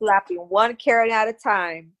 Slapping one Karen at a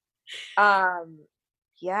time.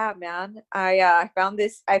 Yeah, man. I found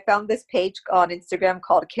this page on Instagram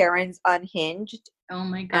called Karen's Unhinged. Oh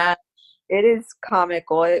my god. It is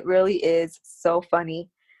comical. It really is so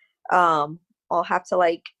funny. I'll have to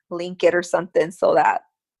like link it or something so that,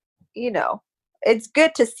 you know, it's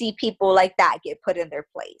good to see people like that get put in their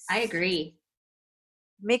place. I agree.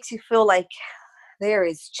 Makes you feel like there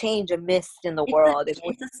is change amidst in the world. It's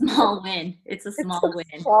a small win. It's a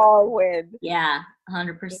small win. Yeah,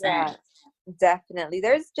 100%. Yeah, definitely.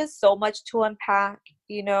 There's just so much to unpack,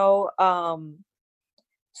 you know,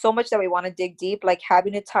 so much that we want to dig deep, like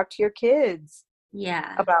having to talk to your kids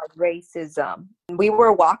about racism. We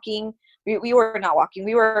were walking, we were not walking,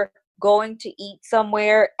 we were going to eat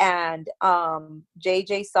somewhere, and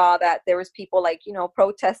JJ saw that there was people like, you know,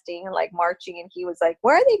 protesting and like marching, and he was like,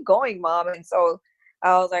 where are they going, Mom? And so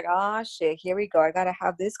I was like, oh shit, here we go, I gotta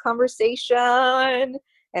have this conversation.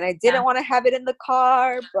 And I didn't want to have it in the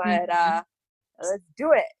car, but let's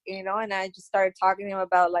do it, you know. And I just started talking to him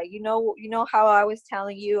about, like, you know how I was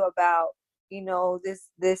telling you about, you know, this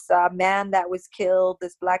man that was killed,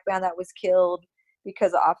 this black man that was killed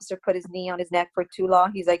because the officer put his knee on his neck for too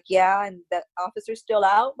long. He's like, yeah, and that officer's still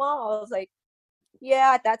out, Mom? I was like,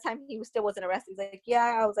 yeah, at that time he still wasn't arrested. He's like,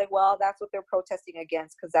 yeah. I was like, well, that's what they're protesting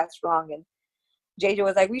against, because that's wrong. And JJ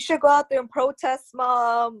was like, we should go out there and protest,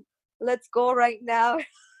 Mom. Let's go right now.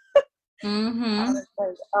 I was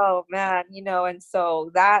like, oh man, you know. And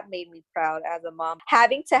so that made me proud as a mom.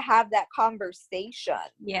 Having to have that conversation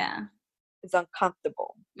is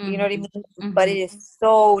uncomfortable. You know what I mean? But it is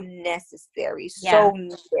so necessary, so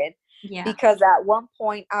needed. Because at one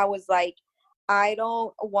point I was like, I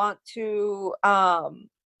don't want to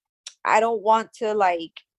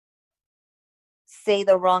like say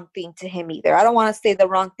the wrong thing to him either. I don't want to say the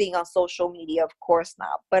wrong thing on social media, of course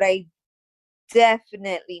not. But I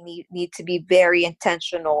definitely need to be very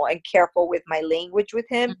intentional and careful with my language with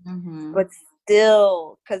him. But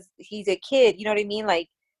still, because he's a kid, you know what I mean? Like,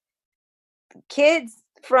 kids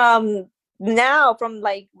from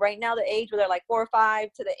like right now, the age where they're like 4 or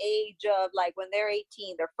 5 to the age of like when they're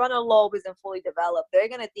 18, their frontal lobe isn't fully developed. They're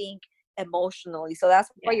gonna think emotionally. So that's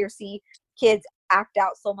why you see kids act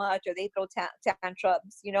out so much, or they throw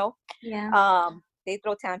tantrums, you know. They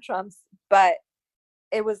throw tantrums. But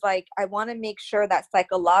it was like, I want to make sure that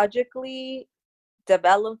psychologically,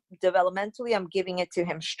 developmentally, I'm giving it to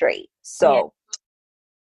him straight. So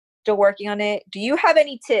still working on it. Do you have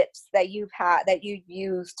any tips that you've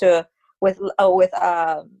used with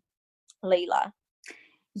Layla?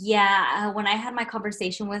 When I had my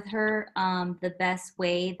conversation with her, the best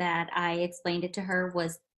way that I explained it to her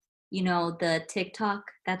was, you know, the TikTok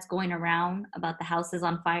that's going around about the houses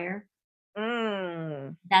on fire.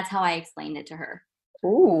 That's how I explained it to her.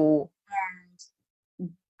 Ooh. And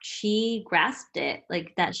she grasped it,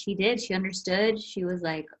 like that. She did. She understood. She was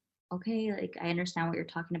like, okay, like, I understand what you're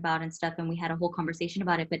talking about and stuff. And we had a whole conversation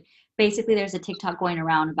about it. But basically there's a TikTok going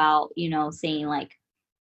around about, you know, saying like,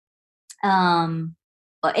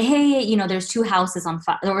 hey, you know, there's 2 houses on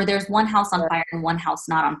fire, or there's 1 house on fire and 1 house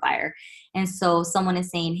not on fire. And so someone is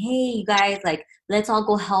saying, hey, you guys, like, let's all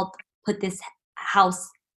go help put this house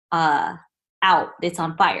out. It's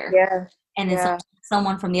on fire. And then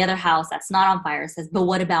someone from the other house that's not on fire says, but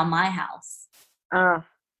what about my house?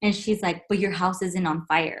 And she's like, but your house isn't on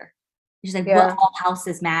fire. She's like, well, all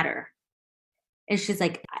houses matter. And she's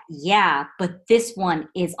like, yeah, but this one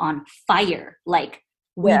is on fire. Like,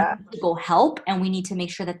 we need to go help, and we need to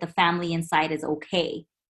make sure that the family inside is okay.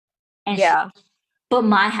 And but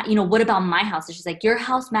you know, what about my house? And she's like, your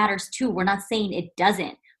house matters too. We're not saying it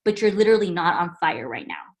doesn't, but you're literally not on fire right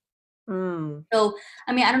now. So,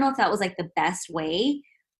 I mean, I don't know if that was like the best way,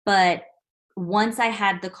 but once I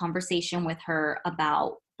had the conversation with her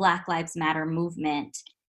about Black Lives Matter movement,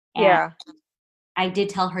 and I did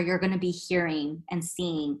tell her, you're going to be hearing and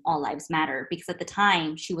seeing All Lives Matter, because at the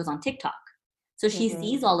time she was on TikTok. So she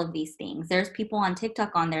sees all of these things. There's people on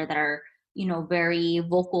TikTok on there that are, you know, very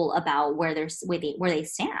vocal about where they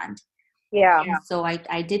stand. And so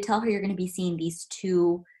I did tell her, you're going to be seeing these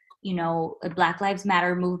 2 you know, a Black Lives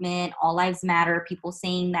Matter movement, all lives matter, people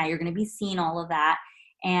saying that you're going to be seen, all of that.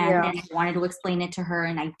 And then I wanted to explain it to her,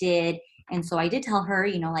 and I did. And so I did tell her,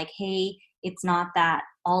 you know, like, hey, it's not that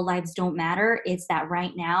all lives don't matter. It's that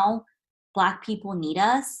right now, Black people need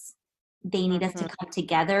us. They need us to come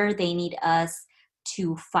together. They need us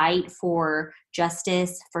to fight for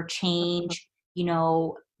justice, for change. You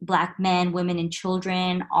know, Black men, women, and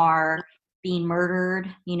children are being murdered,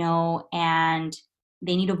 you know, and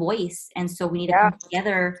they need a voice. And so we need to come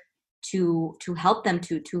together to help them,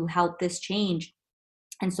 to help this change.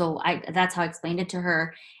 And so that's how I explained it to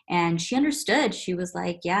her. And she understood. She was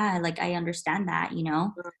like, yeah, like, I understand that, you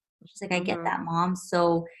know. She's like, I get that, Mom.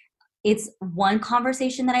 So it's one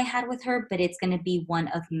conversation that I had with her, but it's going to be one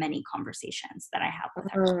of many conversations that I have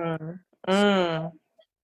with her. So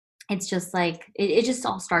it's just like, it just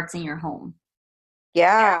all starts in your home.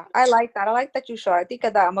 Yeah, I like that. I like that you share. I think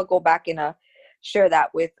that I'm gonna go back and share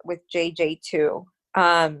that with JJ too.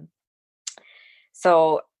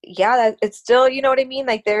 So yeah, it's still, you know what I mean?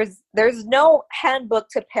 Like there's no handbook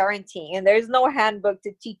to parenting, and there's no handbook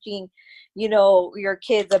to teaching, you know, your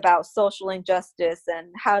kids about social injustice and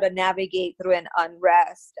how to navigate through an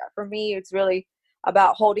unrest. For me, it's really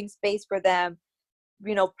about holding space for them,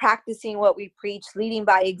 you know, practicing what we preach, leading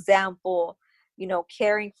by example, you know,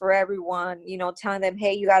 caring for everyone, you know, telling them,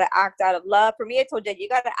 hey, you got to act out of love. For me, I told you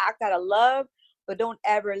got to act out of love, but don't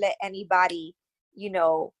ever let anybody, you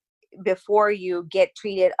know, before you get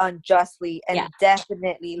treated unjustly, and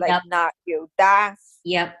definitely like not you. That's,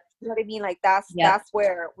 you know what I mean? Like that's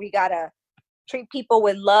where we got to treat people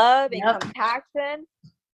with love and compassion,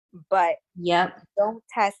 but don't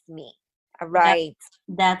test me. Right.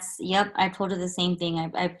 That's I told her the same thing.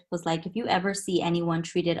 I was like, if you ever see anyone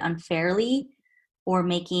treated unfairly or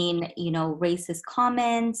making, you know, racist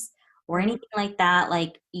comments or anything like that,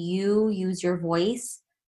 like, you use your voice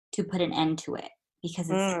to put an end to it, because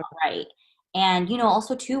it's not right. And, you know,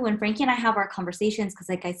 also too, when Frankie and I have our conversations, because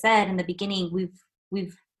like I said in the beginning,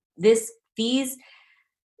 these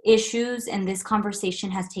issues and this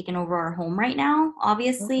conversation has taken over our home right now,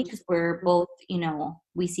 obviously, because we're both, you know,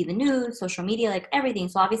 we see the news, social media, like everything.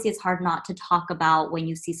 So obviously it's hard not to talk about when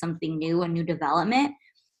you see something new, a new development.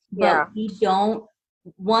 But we don't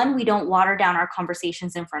water down our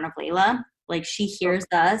conversations in front of Layla. Like, she hears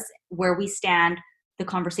us, where we stand, the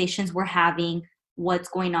conversations we're having, what's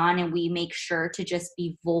going on, and we make sure to just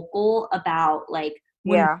be vocal about, like,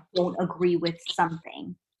 when we don't agree with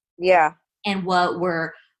something. And what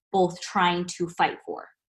we're both trying to fight for.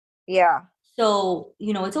 So,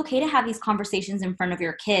 you know, it's okay to have these conversations in front of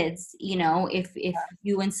your kids. You know, if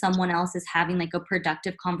you and someone else is having like a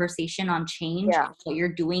productive conversation on change, what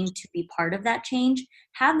you're doing to be part of that change,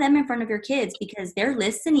 have them in front of your kids, because they're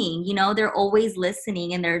listening, you know, they're always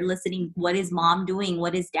listening, and they're listening. What is mom doing?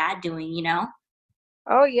 What is dad doing? You know?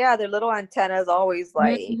 Oh yeah. Their little antennas always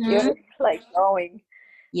like, like going.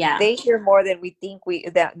 They hear more than we think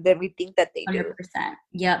that they do. 100%.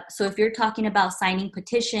 Yep. So if you're talking about signing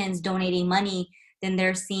petitions, donating money, then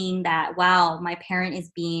they're seeing that, wow, my parent is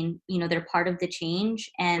being, you know, they're part of the change,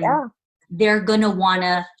 and they're going to want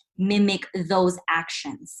to mimic those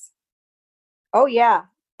actions. Oh yeah,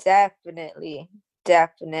 definitely.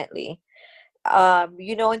 Definitely.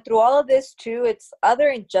 You know, and through all of this too, it's other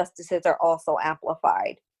injustices are also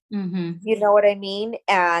amplified. You know what I mean?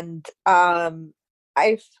 And,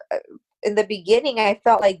 in the beginning, I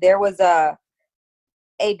felt like there was a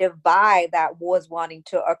divide that was wanting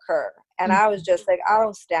to occur. And I was just like, I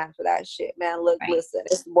don't stand for that shit, man. Look, listen,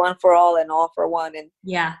 it's one for all and all for one. And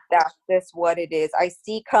that's just what it is. I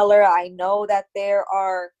see color. I know that there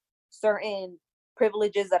are certain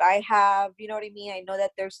privileges that I have. You know what I mean? I know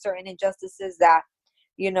that there's certain injustices that,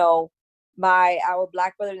 you know, our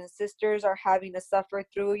Black brothers and sisters are having to suffer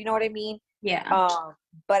through. You know what I mean?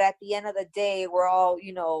 But at the end of the day, we're all,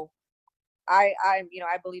 you know, I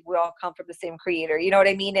believe we all come from the same creator, you know what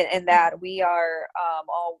I mean? And that we are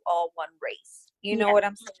all one race. You know what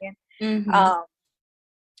I'm saying?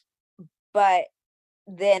 But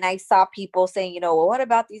then I saw people saying, you know, well, what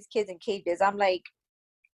about these kids in cages? I'm like,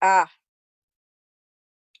 that's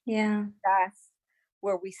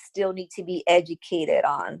where we still need to be educated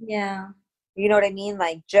on. You know what I mean?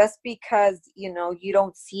 Like, just because, you know, you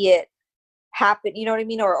don't see it happen, you know what I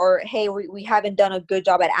mean? Or hey, we haven't done a good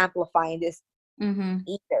job at amplifying this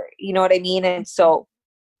either, you know what I mean? And so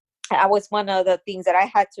I was one of the things that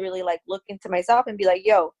I had to really like look into myself and be like,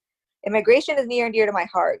 yo, immigration is near and dear to my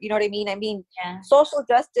heart. You know what I mean? I mean, social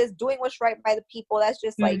justice, doing what's right by the people, that's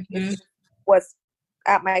just like, it's what's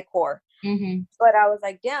at my core. But I was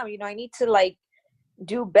like, damn, you know, I need to like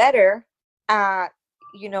do better at,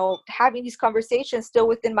 having these conversations still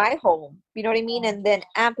within my home, you know what I mean? And then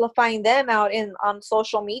amplifying them out on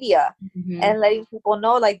social media and letting people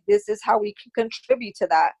know, like, this is how we can contribute to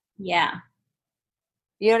that. Yeah.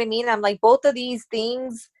 You know what I mean? I'm like, both of these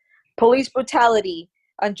things, police brutality,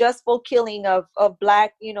 unjustful killing of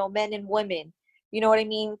Black, men and women, you know what I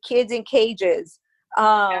mean? Kids in cages.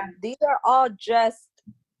 These are all just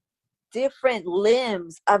different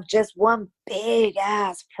limbs of just one big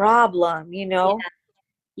ass problem,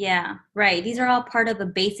 Yeah, right. These are all part of a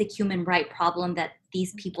basic human right problem that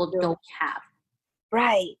these people don't have.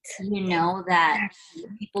 Right. That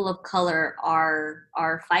people of color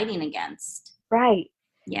are fighting against. Right.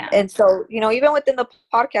 Yeah. And so, even within the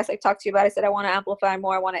podcast I talked to you about, I said I want to amplify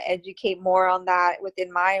more. I want to educate more on that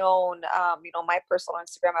within my own, my personal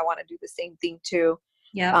Instagram. I want to do the same thing too.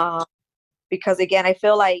 Yeah. Because again, I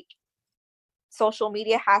feel like social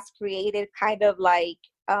media has created kind of like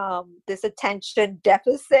this attention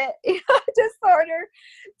deficit disorder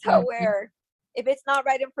to where if it's not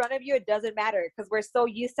right in front of you, it doesn't matter, because we're so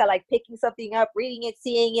used to like picking something up, reading it,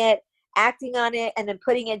 seeing it, acting on it, and then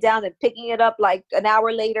putting it down and picking it up like an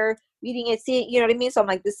hour later, reading it, seeing, you know what I mean? So I'm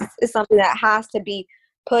like, this is something that has to be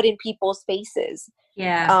put in people's faces.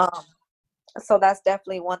 Yeah. So that's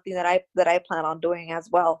definitely one thing that I plan on doing as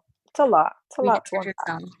well. It's a lot to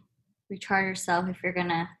recharge yourself. If you're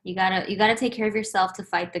gonna, you gotta take care of yourself to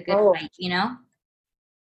fight the good fight,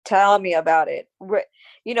 Tell me about it.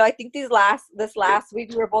 I think this last week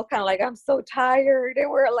we were both kind of like, I'm so tired, and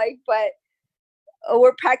we're like, but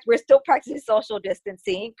we're still practicing social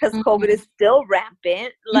distancing because COVID is still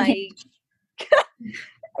rampant. Like,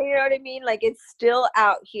 you know what I mean? Like, it's still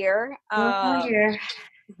out here.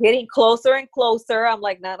 Getting closer and closer. I'm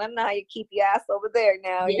like, no, you keep your ass over there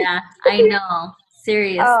now. Yeah, I know.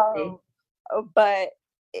 Seriously. But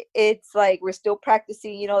it's like we're still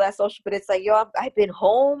practicing, that social. But it's like, I've been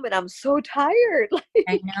home and I'm so tired.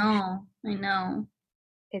 I know.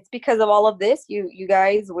 It's because of all of this, you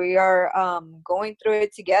guys. We are going through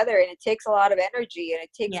it together, and it takes a lot of energy, and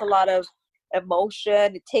it takes a lot of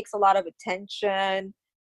emotion. It takes a lot of attention.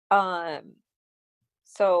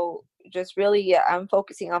 So just really, I'm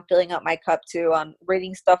focusing on filling up my cup too, on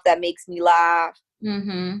reading stuff that makes me laugh,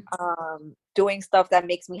 doing stuff that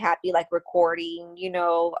makes me happy, like recording,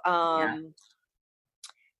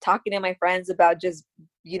 talking to my friends about just,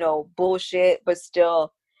 bullshit, but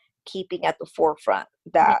still keeping at the forefront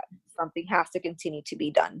that something has to continue to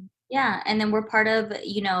be done. Yeah. And then we're part of,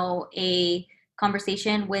 a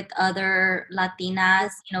conversation with other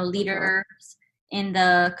Latinas, leaders in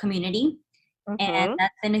the community. And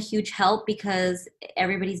that's been a huge help because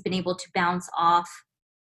everybody's been able to bounce off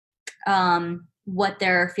what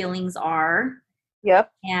their feelings are.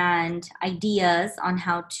 Yep. And ideas on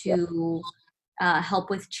how to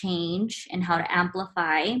help with change and how to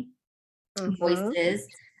amplify voices.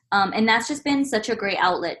 And that's just been such a great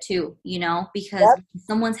outlet too, because when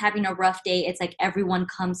someone's having a rough day, it's like everyone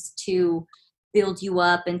comes to build you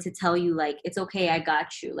up and to tell you, like, it's okay, I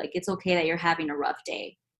got you. Like, it's okay that you're having a rough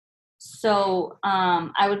day. So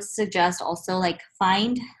I would suggest also, like,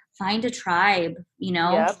 find a tribe,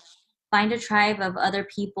 find a tribe of other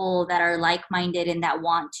people that are like-minded and that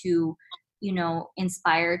want to,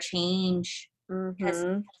 inspire change.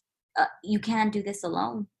 Because you can't do this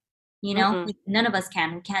alone. None of us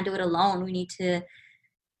can. We can't do it alone.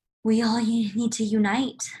 We all need to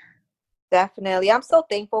unite. Definitely. I'm so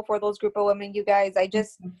thankful for those group of women, you guys. I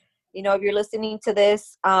just, if you're listening to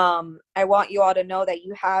this, I want you all to know that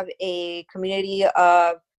you have a community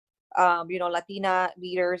of, Latina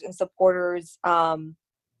leaders and supporters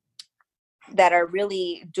that are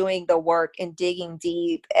really doing the work and digging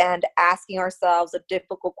deep and asking ourselves the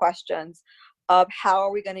difficult questions of how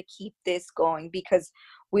are we going to keep this going, because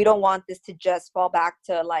we don't want this to just fall back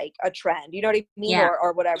to like a trend, you know what I mean?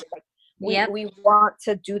 Or whatever. Like, we want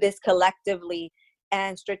to do this collectively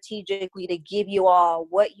and strategically to give you all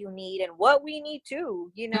what you need and what we need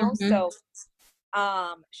too, So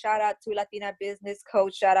shout out to Latina Business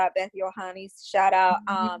Coach, shout out Beth Yohanis, shout out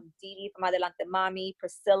Didi from Adelante Mami,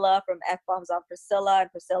 Priscilla from F-Bombs on Priscilla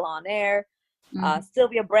and Priscilla on Air,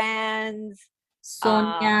 Sylvia Brands,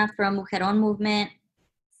 Sonia from Mujeron Movement.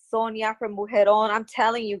 Sonia from Mujeron. I'm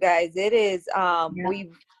telling you guys, it is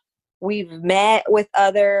we've met with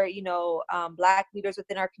other Black leaders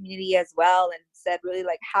within our community as well, and said really,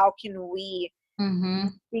 like, how can we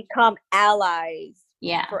become allies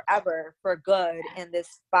forever for good in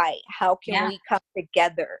this fight? How can we come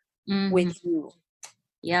together with you?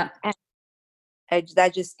 And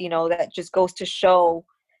that just goes to show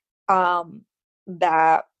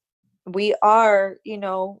that we are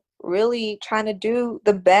really trying to do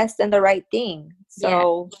the best and the right thing.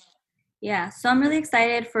 So yeah. So I'm really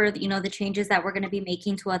excited for, the changes that we're going to be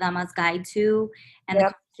making to a Damas Guide To, and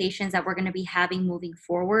the conversations that we're going to be having moving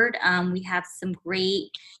forward. We have some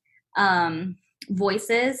great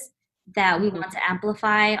voices that we want to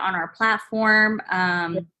amplify on our platform.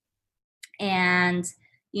 And,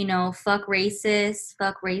 fuck racist,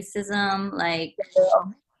 fuck racism, like,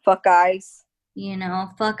 fuck ICE.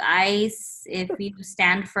 Fuck ICE. If you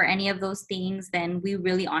stand for any of those things, then we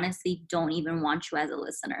really honestly don't even want you as a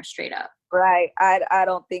listener, straight up. Right. I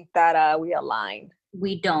don't think that we align.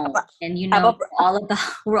 We don't. And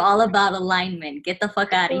we're all about alignment. Get the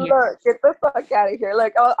fuck out of here. Look, get the fuck out of here.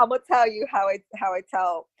 Look, I'm gonna tell you how I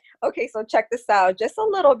tell. Okay, so check this out. Just a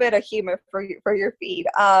little bit of humor for your feed.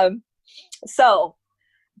 So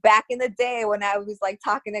back in the day when I was like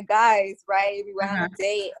talking to guys, right? We went on a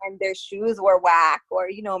date and their shoes were whack, or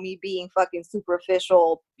me being fucking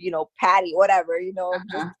superficial, Patty, whatever,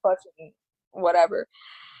 just fucking whatever.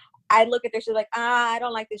 I look at their shoes like, I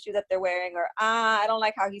don't like the shoe that they're wearing, or I don't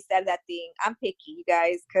like how he said that thing. I'm picky, you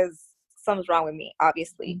guys, because something's wrong with me,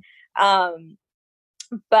 obviously.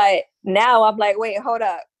 But now I'm like, wait, hold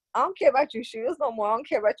up. I don't care about your shoes no more. I don't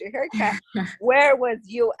care about your haircut. Where was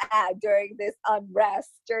you at during this unrest,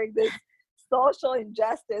 during this social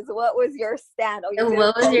injustice? What was your stand?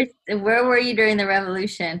 Where were you during the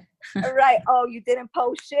revolution? Right. Oh, you didn't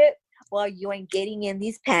post shit? Well, you ain't getting in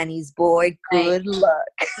these panties, boy. Good luck.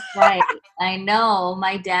 Right. I know.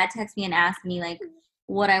 My dad texted me and asked me like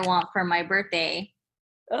what I want for my birthday.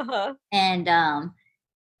 And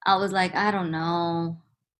I was like, I don't know.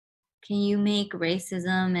 Can you make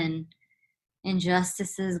racism and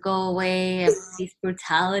injustices go away and police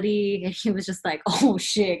brutality? And he was just like, oh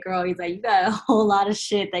shit, girl. He's like, you got a whole lot of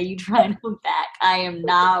shit that you trying to back. I am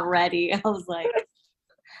not ready. I was like,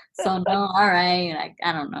 so no, all right. Like,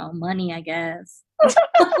 I don't know, money, I guess.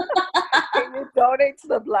 Can you donate to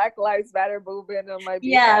the Black Lives Matter movement on my behalf?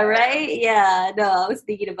 Yeah, right? Yeah, no, I was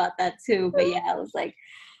thinking about that too. But yeah, I was like,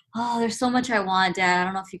 oh, there's so much I want, Dad. I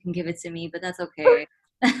don't know if you can give it to me, but that's okay.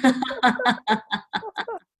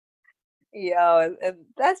 Yo, and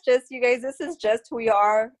that's just, you guys, this is just who we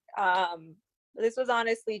are. This was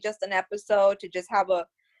honestly just an episode to just have a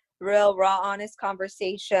real raw, honest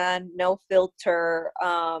conversation, no filter,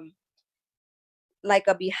 like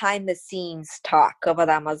a behind the scenes talk of a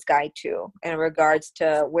Damas Guide To in regards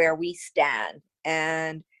to where we stand.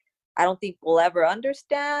 And I don't think we'll ever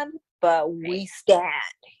understand, but we stand,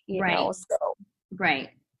 you know, so. Right.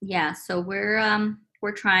 Yeah. So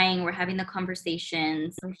we're trying, we're having the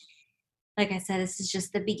conversations. Like I said, this is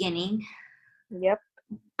just the beginning. Yep.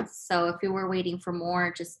 So if you were waiting for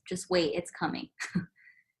more, just wait. It's coming.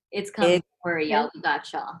 It's coming. Don't worry, y'all. We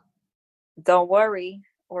got y'all. Don't worry.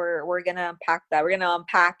 We're gonna unpack that. We're gonna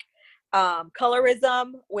unpack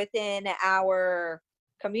colorism within our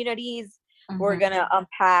communities. We're gonna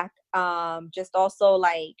unpack just also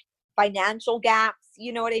like financial gaps,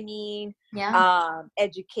 you know what I mean? Yeah.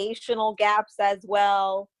 Educational gaps as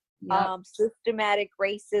well. Yep. Systematic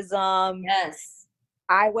racism. Yes.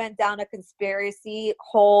 I went down a conspiracy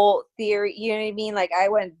whole theory, you know what I mean? Like I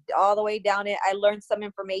went all the way down it. I learned some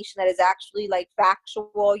information that is actually like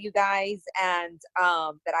factual, you guys, and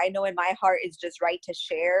that I know in my heart is just right to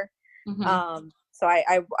share. So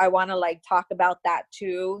I want to like talk about that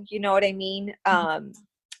too, you know what I mean?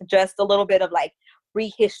 Just a little bit of like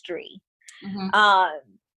rehistory.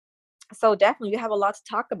 So definitely we have a lot to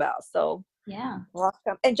talk about. So yeah,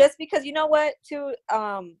 welcome. And just because, you know what, too,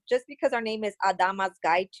 just because our name is Damas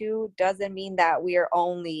Guide To doesn't mean that we are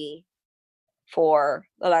only for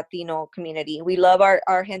the Latino community. We love our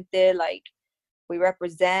gente, like we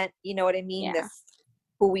represent, you know what I mean? Yeah. This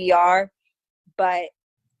who we are, but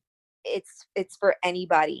it's for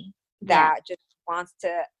anybody that just wants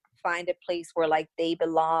to find a place where like they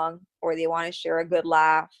belong or they want to share a good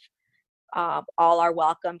laugh. All are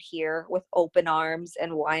welcome here with open arms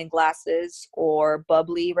and wine glasses or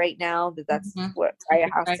bubbly right now. That's what I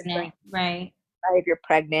have to drink. Right. If you're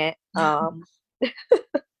pregnant.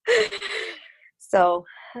 So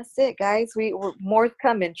that's it, guys. We're more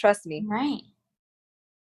coming. Trust me. Right.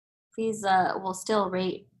 Please, we'll still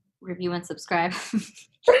rate, review, and subscribe.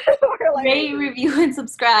 Rate, review, and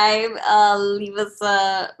subscribe. Leave us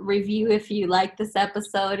a review if you like this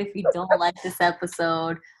episode. If you don't like this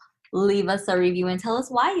episode, leave us a review and tell us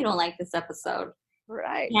why you don't like this episode.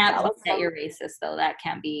 Right. Can't tell us that you're racist, though. That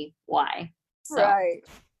can't be why. So,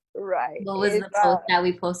 right. What was the post that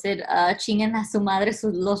we posted? Chinguen a su madre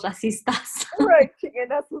los racistas. Right.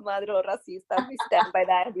 Chinguen a su madre los racistas. We stand by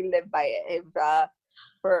that and we live by it. If,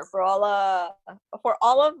 for all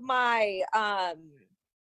of my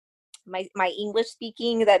my English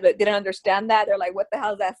speaking that didn't understand that. They're like, what the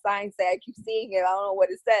hell does that sign say? I keep seeing it. I don't know what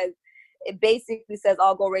it says. It basically says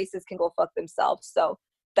all go racists can go fuck themselves. So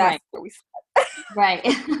that's where we start. Right.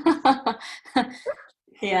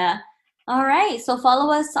 Yeah. All right. So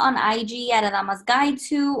follow us on IG at Damas Guide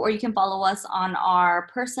To, or you can follow us on our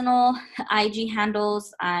personal IG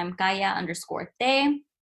handles. I'm Gaia_Te.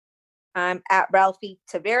 I'm at Ralphie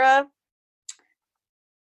Tavera.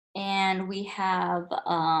 And we have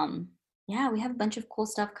we have a bunch of cool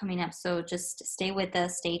stuff coming up. So just stay with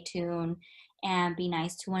us, stay tuned, and be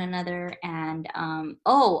nice to one another. And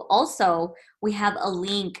also we have a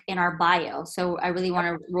link in our bio. So I really want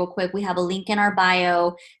to real quick, we have a link in our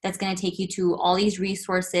bio that's going to take you to all these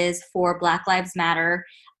resources for Black Lives Matter,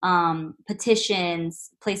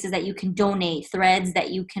 petitions, places that you can donate, threads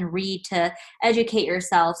that you can read to educate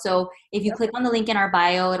yourself. So if you click on the link in our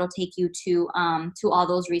bio, it'll take you to all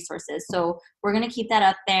those resources. So we're going to keep that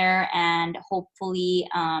up there, and hopefully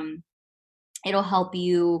it'll help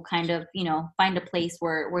you kind of, find a place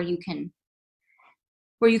where you can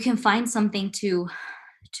find something to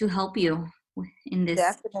help you in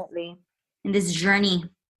this journey.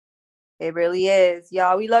 It really is.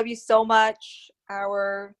 Y'all, we love you so much.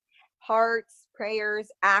 Our hearts, prayers,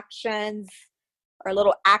 actions, our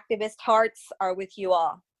little activist hearts are with you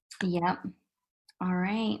all. Yep. All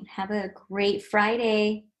right. Have a great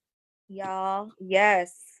Friday. Y'all.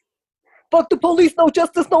 Yes. Fuck the police, no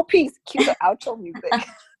justice, no peace. Cue the outro music.